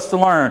wants us to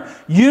learn,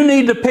 you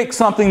need to pick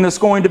something that's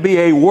going to be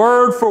a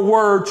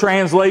word-for-word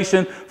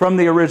translation from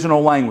the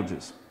original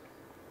languages.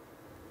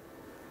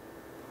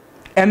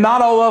 And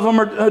not all of them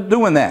are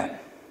doing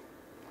that.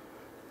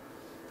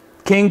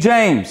 King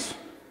James,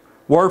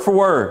 word for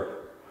word.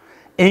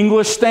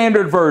 English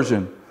Standard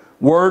Version,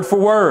 word for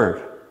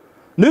word.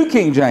 New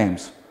King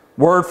James,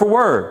 word for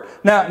word.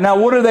 Now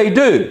what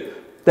do?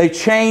 They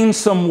change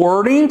some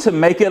wording to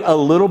make it a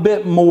little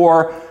bit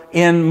more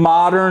in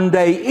modern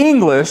day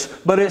English,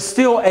 but it's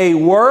still a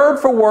word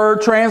for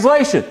word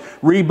translation.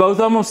 Read both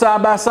of them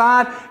side by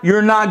side.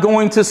 You're not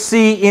going to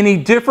see any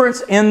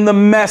difference in the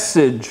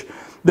message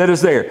that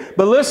is there.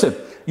 But listen,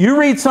 you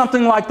read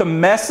something like the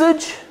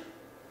Message,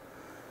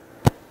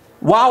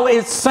 while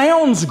it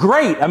sounds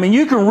great, I mean,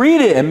 you can read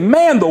it and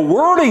man, the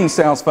wording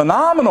sounds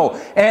phenomenal.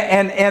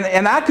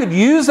 And I could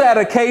use that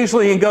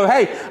occasionally and go,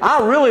 hey,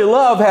 I really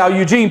love how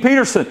Eugene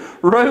Peterson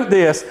wrote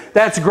this.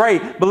 That's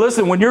great. But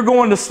listen, when you're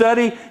going to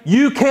study,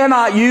 you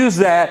cannot use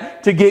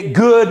that to get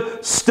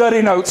good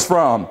study notes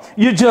from.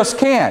 You just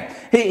can't.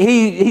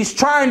 He's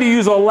trying to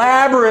use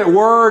elaborate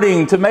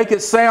wording to make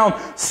it sound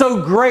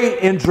so great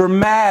and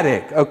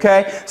dramatic,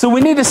 okay? So we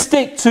need to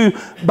stick to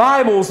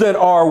Bibles that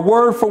are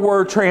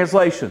word-for-word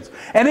translations.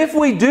 And if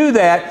we do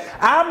that,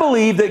 I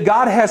believe that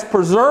God has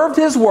preserved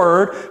His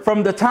Word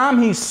from the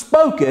time He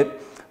spoke it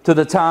to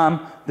the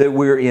time that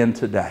we're in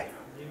today.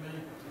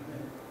 Amen.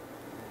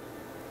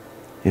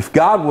 If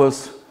God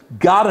was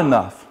God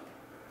enough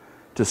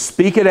to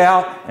speak it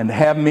out and to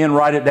have men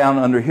write it down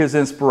under His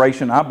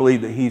inspiration, I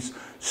believe that He's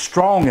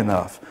strong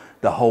enough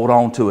to hold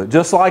on to it.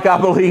 Just like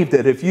I believe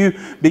that if you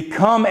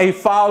become a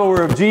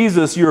follower of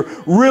Jesus, you're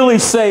really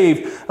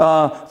saved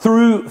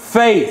through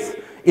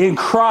faith in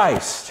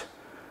Christ.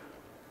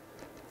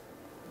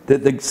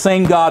 That the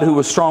same God who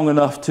was strong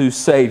enough to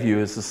save you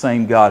is the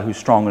same God who's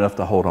strong enough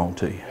to hold on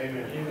to you.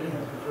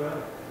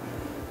 Amen.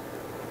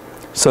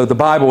 So the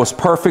Bible is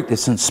perfect,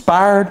 it's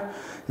inspired,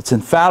 it's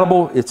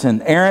infallible, it's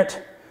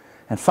inerrant,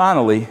 and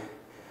finally,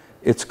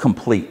 it's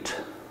complete.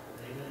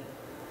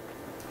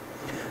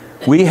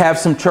 We have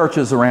some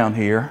churches around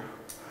here.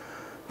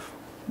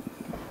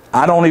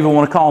 I don't even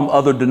want to call them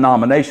other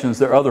denominations.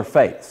 They're other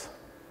faiths.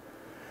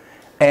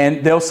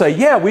 And they'll say,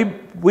 yeah,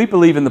 we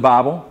believe in the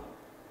Bible,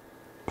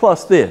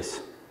 plus this.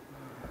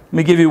 Let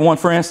me give you one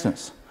for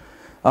instance.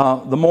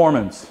 The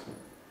Mormons.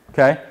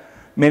 Okay?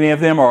 Many of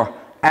them are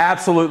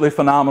absolutely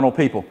phenomenal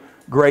people.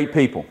 Great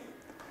people.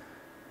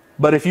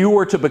 But if you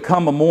were to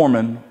become a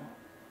Mormon,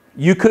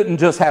 you couldn't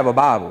just have a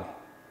Bible.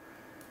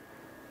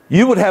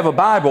 You would have a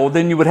Bible,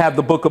 then you would have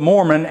the Book of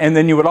Mormon, and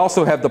then you would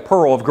also have the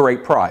Pearl of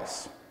Great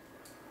Price.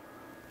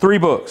 3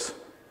 books.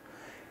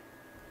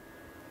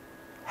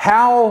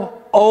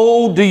 How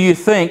old do you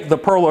think the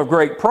Pearl of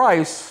Great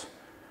Price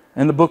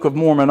and the Book of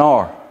Mormon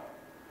are?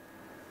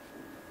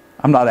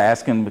 I'm not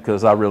asking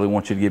because I really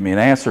want you to give me an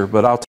answer,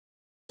 but I'll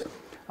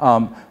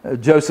tell you.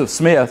 Joseph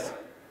Smith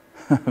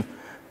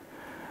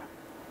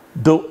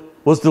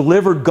was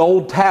delivered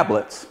gold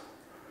tablets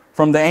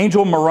from the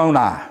angel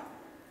Moroni.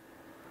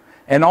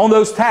 And on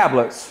those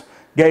tablets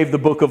gave the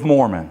Book of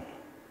Mormon.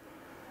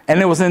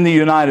 And it was in the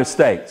United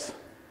States.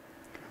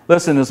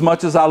 Listen, as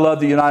much as I love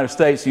the United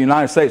States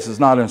is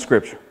not in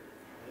Scripture.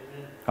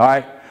 All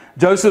right?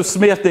 Joseph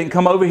Smith didn't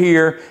come over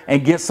here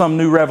and get some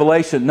new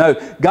revelation. No,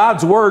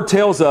 God's Word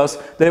tells us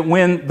that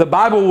when the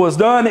Bible was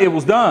done, it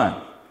was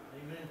done.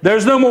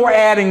 There's no more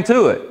adding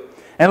to it.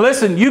 And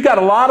listen, you got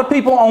a lot of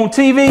people on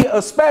TV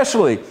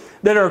especially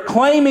that are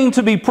claiming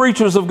to be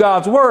preachers of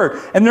God's Word.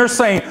 And they're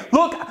saying,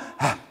 look,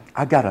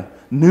 I got a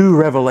new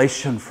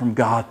revelation from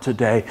God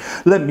today.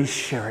 Let me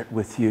share it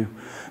with you.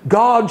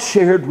 God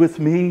shared with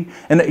me,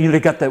 and they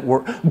got that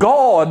word.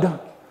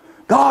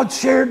 God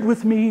shared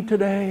with me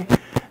today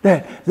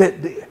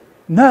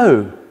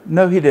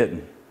no, He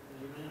didn't.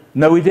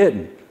 No, He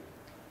didn't.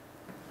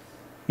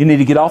 You need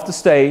to get off the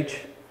stage,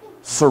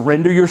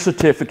 surrender your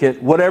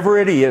certificate, whatever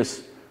it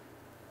is,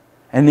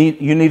 and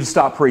you need to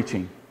stop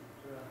preaching.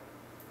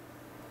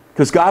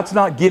 Because God's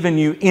not giving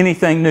you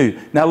anything new.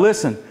 Now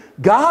listen,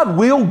 God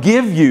will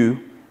give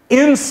you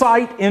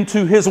insight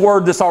into His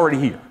Word that's already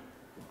here.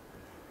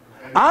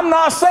 I'm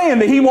not saying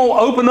that He won't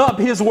open up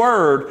His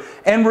Word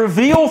and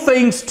reveal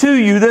things to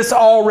you that's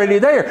already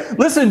there.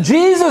 Listen,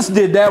 Jesus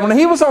did that when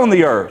He was on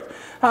the earth.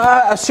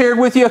 I shared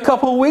with you a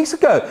couple of weeks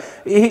ago.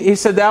 He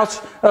said,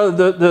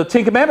 the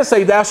Ten Commandments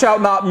say, thou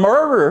shalt not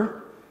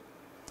murder.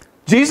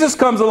 Jesus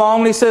comes along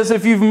and He says,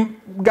 if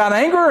you've got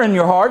anger in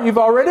your heart, you've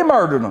already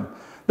murdered them.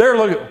 They're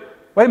looking,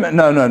 wait a minute,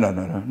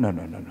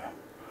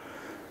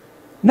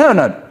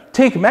 no.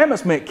 Ten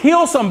Commandments meant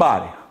kill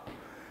somebody.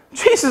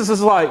 Jesus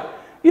is like,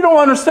 you don't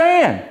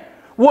understand.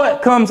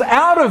 What comes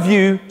out of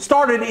you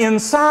started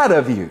inside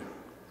of you.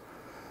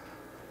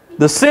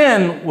 The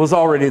sin was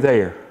already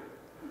there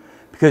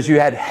because you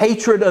had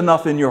hatred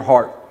enough in your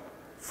heart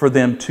for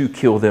them to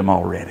kill them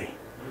already.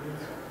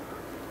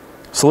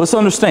 So let's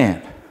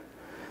understand.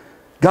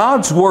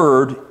 God's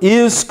Word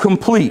is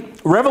complete.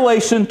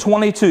 Revelation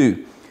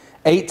 22,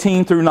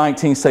 18 through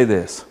 19 say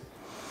this.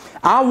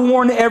 I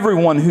warn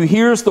everyone who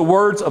hears the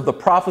words of the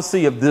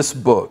prophecy of this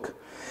book.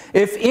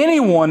 If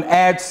anyone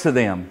adds to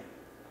them,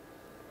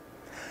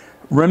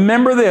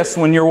 remember this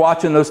when you're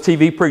watching those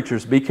TV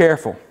preachers, be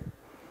careful.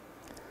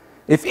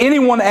 If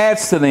anyone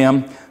adds to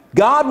them,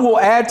 God will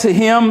add to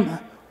him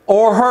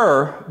or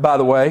her, by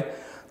the way,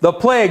 the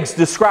plagues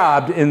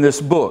described in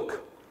this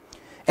book.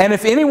 And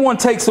if anyone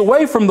takes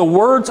away from the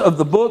words of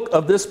the book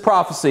of this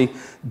prophecy,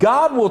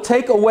 God will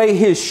take away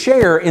his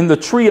share in the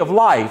tree of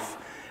life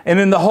and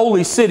in the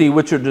holy city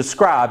which are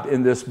described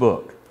in this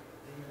book.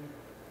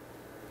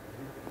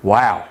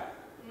 Wow.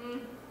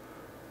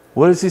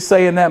 What does He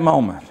say in that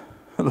moment?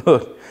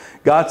 Look,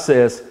 God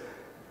says,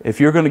 if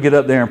you're going to get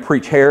up there and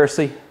preach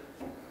heresy,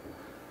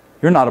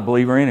 you're not a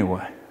believer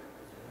anyway.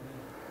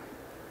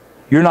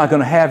 You're not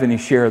going to have any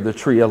share of the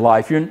tree of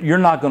life. You're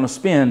not going to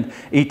spend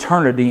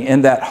eternity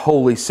in that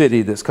holy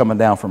city that's coming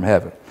down from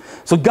heaven.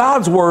 So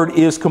God's Word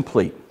is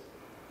complete.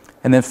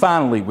 And then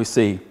finally we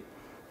see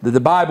that the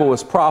Bible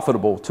is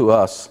profitable to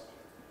us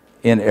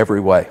in every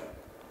way.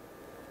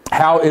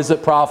 How is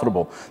it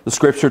profitable? The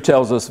Scripture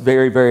tells us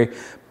very, very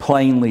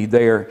plainly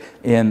there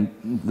in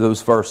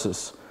those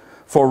verses.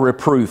 For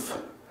reproof.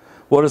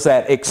 What is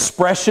that?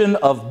 Expression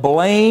of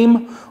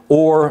blame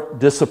or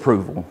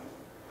disapproval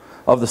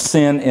of the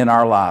sin in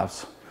our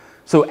lives.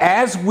 So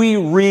as we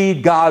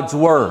read God's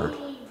Word,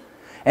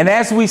 and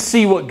as we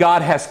see what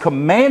God has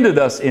commanded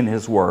us in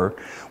His Word,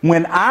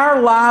 when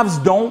our lives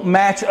don't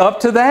match up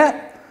to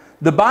that,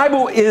 the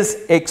Bible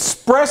is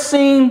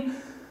expressing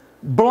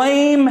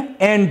blame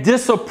and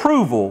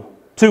disapproval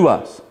to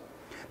us.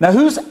 Now,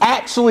 who's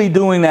actually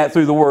doing that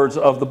through the words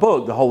of the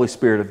book? The Holy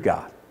Spirit of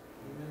God.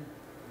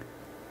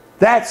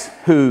 That's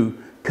who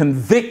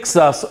convicts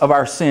us of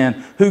our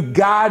sin, who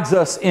guides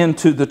us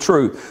into the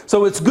truth.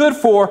 So it's good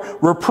for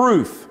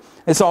reproof.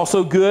 It's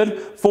also good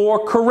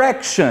for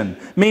correction,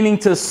 meaning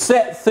to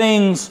set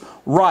things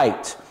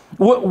right.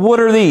 What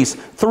are these?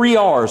 3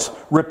 R's.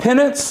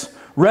 Repentance,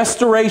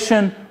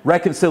 restoration,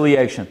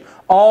 reconciliation.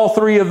 All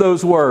 3 of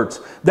those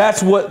words.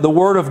 That's what the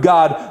Word of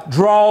God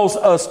draws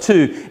us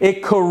to.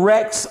 It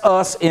corrects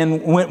us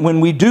when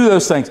we do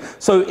those things.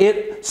 So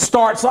it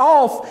starts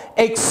off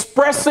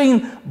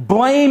expressing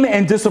blame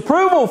and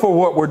disapproval for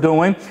what we're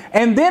doing.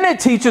 And then it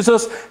teaches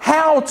us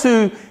how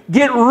to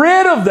get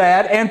rid of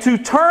that and to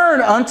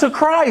turn unto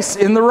Christ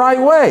in the right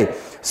way.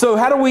 So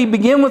how do we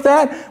begin with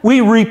that?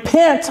 We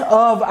repent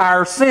of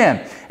our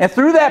sin. And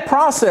through that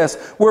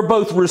process, we're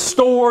both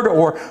restored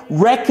or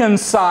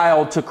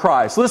reconciled to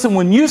Christ. Listen,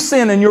 when you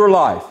sin in your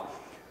life,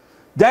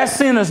 that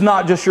sin is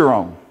not just your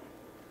own.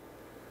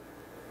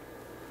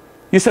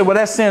 You say, well,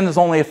 that sin is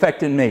only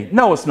affecting me.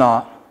 No, it's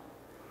not.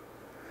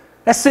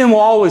 That sin will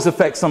always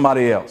affect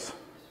somebody else.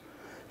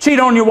 Cheat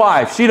on your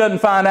wife. She doesn't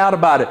find out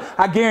about it.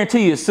 I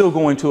guarantee you it's still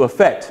going to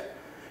affect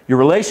your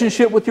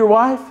relationship with your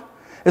wife.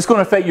 It's going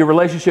to affect your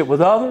relationship with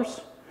others.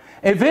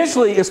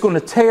 Eventually, it's going to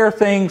tear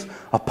things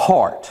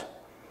apart.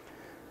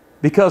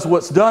 Because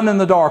what's done in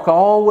the dark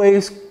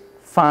always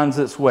finds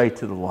its way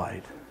to the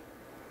light.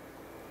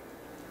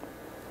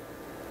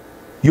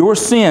 Your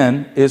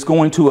sin is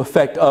going to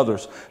affect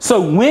others.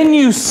 So when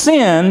you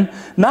sin,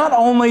 not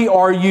only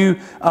are you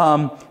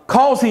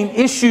causing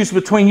issues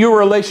between your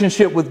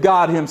relationship with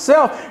God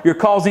Himself, you're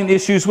causing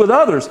issues with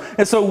others.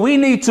 And so we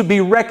need to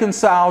be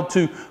reconciled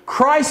to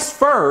Christ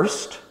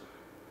first,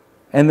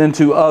 and then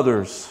to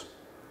others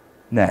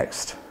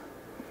next.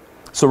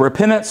 So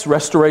repentance,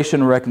 restoration,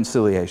 and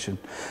reconciliation.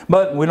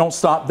 But we don't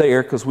stop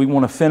there because we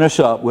want to finish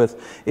up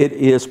with it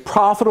is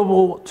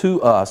profitable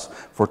to us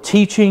for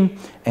teaching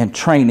and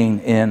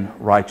training in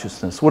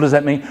righteousness. What does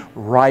that mean?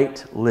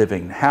 Right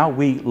living. How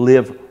we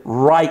live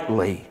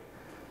rightly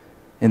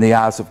in the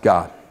eyes of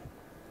God.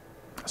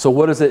 So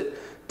what does it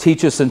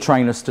teach us and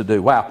train us to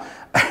do? Wow,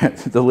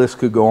 the list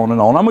could go on and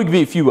on. I'm going to give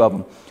you a few of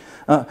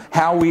them.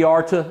 How we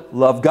are to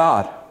love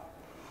God.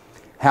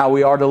 How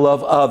we are to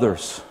love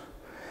others.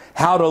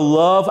 How to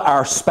love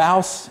our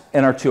spouse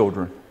and our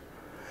children.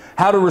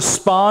 How to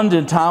respond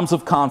in times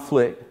of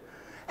conflict.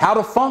 How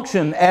to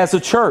function as a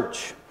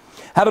church.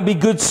 How to be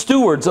good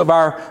stewards of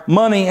our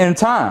money and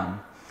time.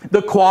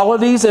 The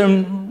qualities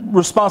and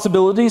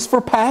responsibilities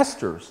for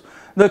pastors.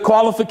 The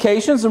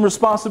qualifications and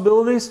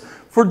responsibilities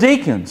for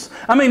deacons.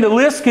 I mean, the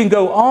list can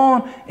go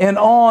on and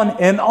on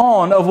and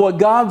on of what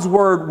God's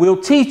Word will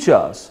teach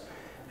us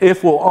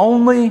if we'll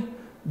only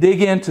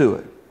dig into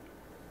it.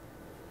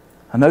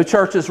 I know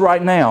churches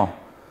right now,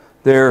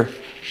 they're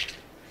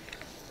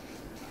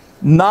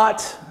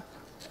not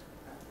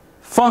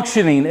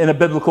functioning in a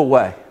biblical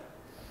way.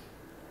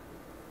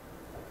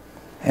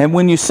 And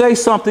when you say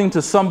something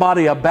to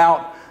somebody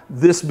about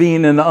this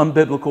being in an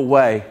unbiblical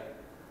way,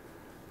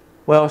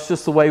 well, it's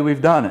just the way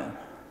we've done it.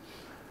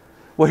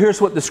 Well, here's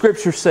what the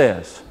Scripture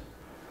says.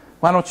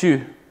 Why don't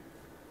you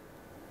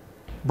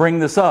bring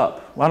this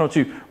up? Why don't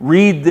you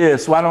read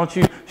this? Why don't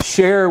you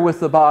share with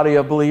the body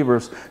of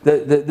believers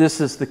that this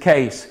is the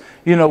case?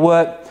 You know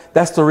what?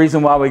 That's the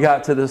reason why we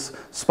got to this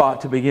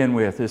spot to begin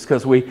with, is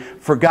because we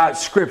forgot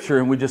Scripture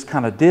and we just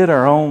kind of did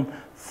our own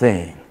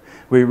thing.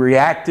 We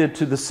reacted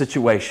to the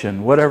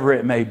situation, whatever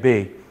it may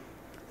be.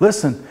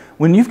 Listen,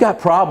 when you've got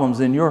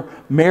problems in your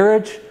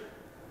marriage,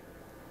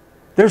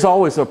 there's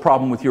always a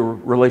problem with your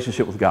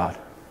relationship with God.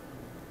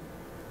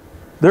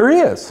 There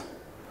is.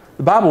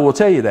 The Bible will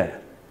tell you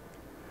that.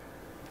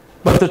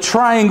 But the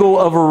triangle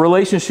of a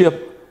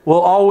relationship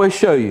will always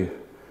show you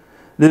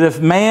that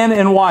if man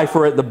and wife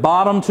are at the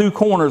bottom two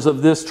corners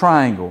of this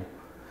triangle,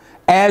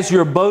 as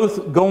you're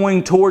both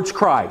going towards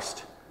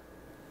Christ,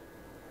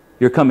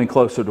 you're coming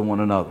closer to one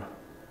another.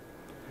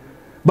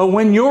 But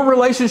when your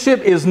relationship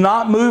is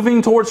not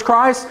moving towards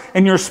Christ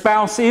and your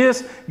spouse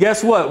is,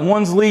 guess what?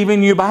 One's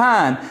leaving you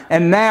behind.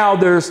 And now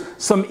there's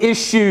some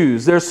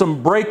issues. There's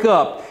some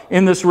breakup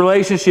in this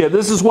relationship.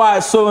 This is why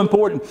it's so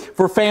important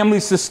for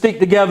families to stick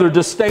together,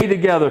 to stay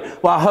together,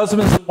 why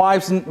husbands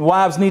and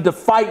wives need to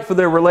fight for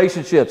their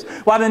relationships,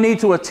 why they need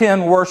to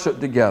attend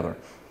worship together.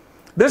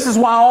 This is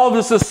why all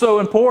this is so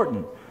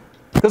important.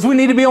 Because we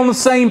need to be on the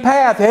same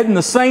path, heading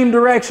the same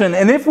direction.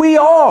 And if we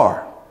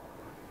are,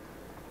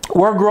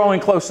 we're growing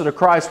closer to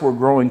Christ. We're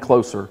growing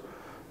closer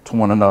to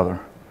one another.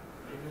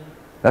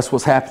 That's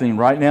what's happening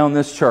right now in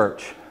this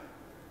church.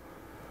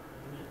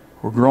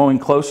 We're growing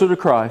closer to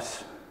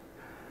Christ,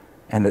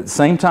 and at the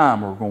same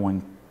time, we're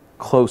going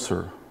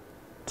closer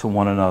to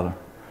one another.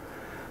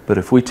 But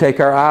if we take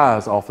our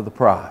eyes off of the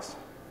prize,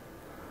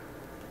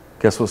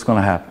 guess what's going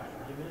to happen?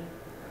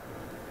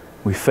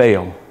 We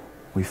fail.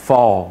 We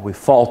fall. We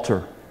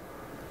falter.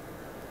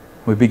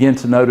 We begin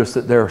to notice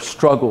that there are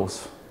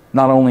struggles,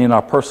 not only in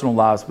our personal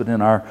lives, but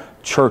in our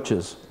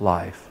church's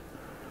life.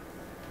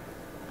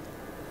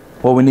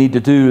 What we need to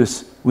do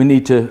is we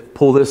need to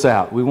pull this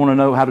out. We want to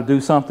know how to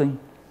do something?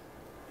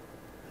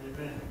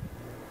 Amen.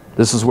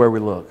 This is where we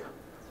look.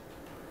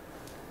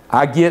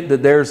 I get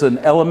that there's an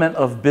element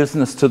of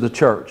business to the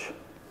church.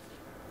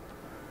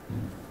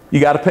 You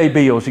got to pay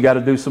bills. You got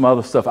to do some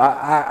other stuff.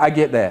 I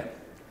get that.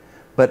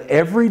 But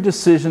every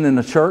decision in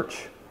the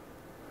church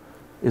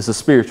is a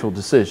spiritual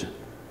decision.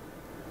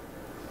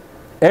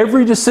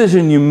 Every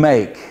decision you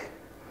make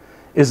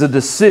is a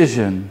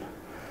decision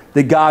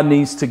that God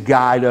needs to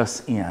guide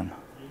us in. Amen.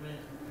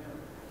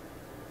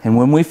 And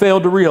when we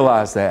fail to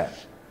realize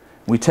that,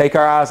 we take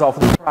our eyes off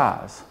of the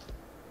prize,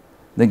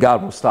 then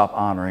God will stop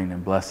honoring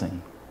and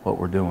blessing what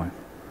we're doing.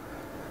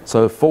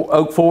 So for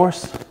Oak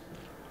Forest,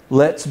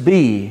 let's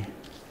be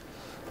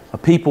a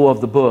people of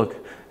the book.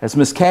 As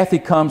Miss Kathy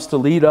comes to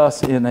lead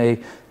us in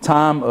a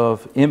time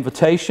of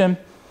invitation,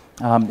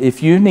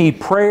 if you need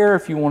prayer,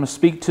 if you want to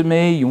speak to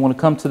me, you want to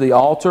come to the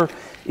altar,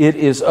 it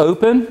is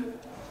open.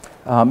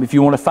 If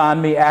you want to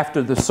find me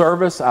after the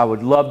service, I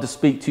would love to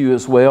speak to you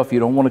as well. If you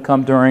don't want to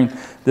come during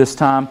this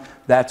time,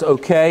 that's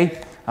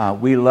okay.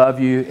 We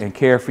love you and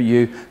care for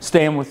you.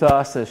 Stand with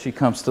us as she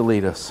comes to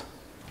lead us.